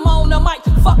 when I'm on the mic.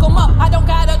 Fuck 'em up, I don't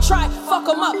gotta try. Fuck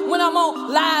 'em up, when I'm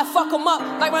on live. Fuck 'em up,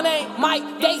 like my name Mike.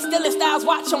 They still in styles,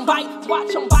 watch 'em bite.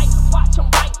 Watch 'em bite, watch 'em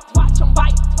bite, watch 'em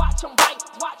bite, watch 'em bite,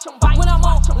 watch 'em bite. When I'm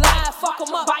on live, fuck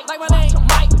 'em up, like my name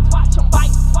Mike. Watch 'em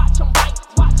bite, watch 'em bite,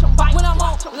 watch 'em bite. When I'm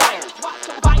on live, watch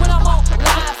 'em bite. When I'm on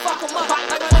live, fuck 'em up, like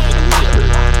my name Mike.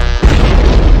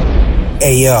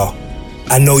 Hey yo,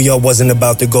 I know y'all wasn't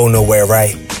about to go nowhere,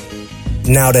 right?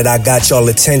 Now that I got y'all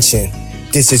attention,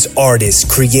 this is artist,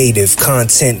 creative,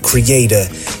 content creator,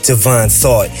 Divine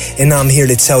Thought, and I'm here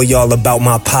to tell y'all about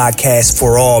my podcast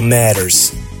For All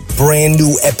Matters. Brand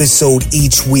new episode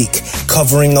each week,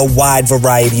 covering a wide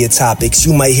variety of topics.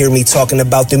 You might hear me talking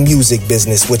about the music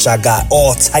business, which I got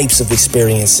all types of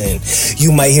experience in.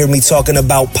 You might hear me talking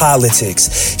about politics.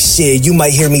 Shit, you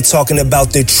might hear me talking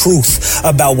about the truth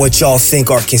about what y'all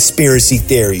think are conspiracy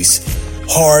theories.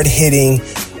 Hard-hitting,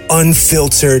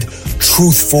 unfiltered,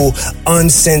 truthful,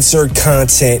 uncensored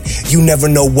content. You never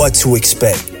know what to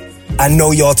expect. I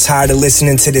know y'all tired of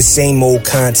listening to the same old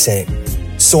content.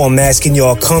 So I'm asking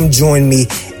y'all, come join me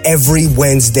every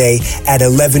Wednesday at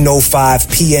 11:05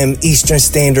 p.m. Eastern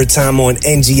Standard Time on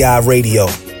NGI Radio.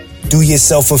 Do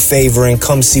yourself a favor and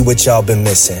come see what y'all been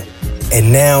missing.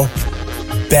 And now,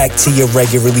 back to your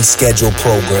regularly scheduled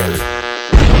programming.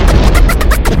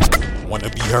 Want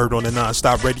to be heard on the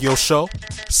Nonstop Radio Show?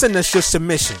 Send us your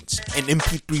submissions in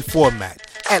MP3 format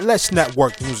at Let's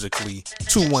Network Musically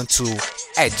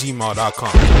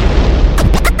 212@gmail.com.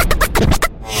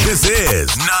 This is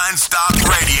Nonstop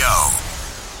Radio.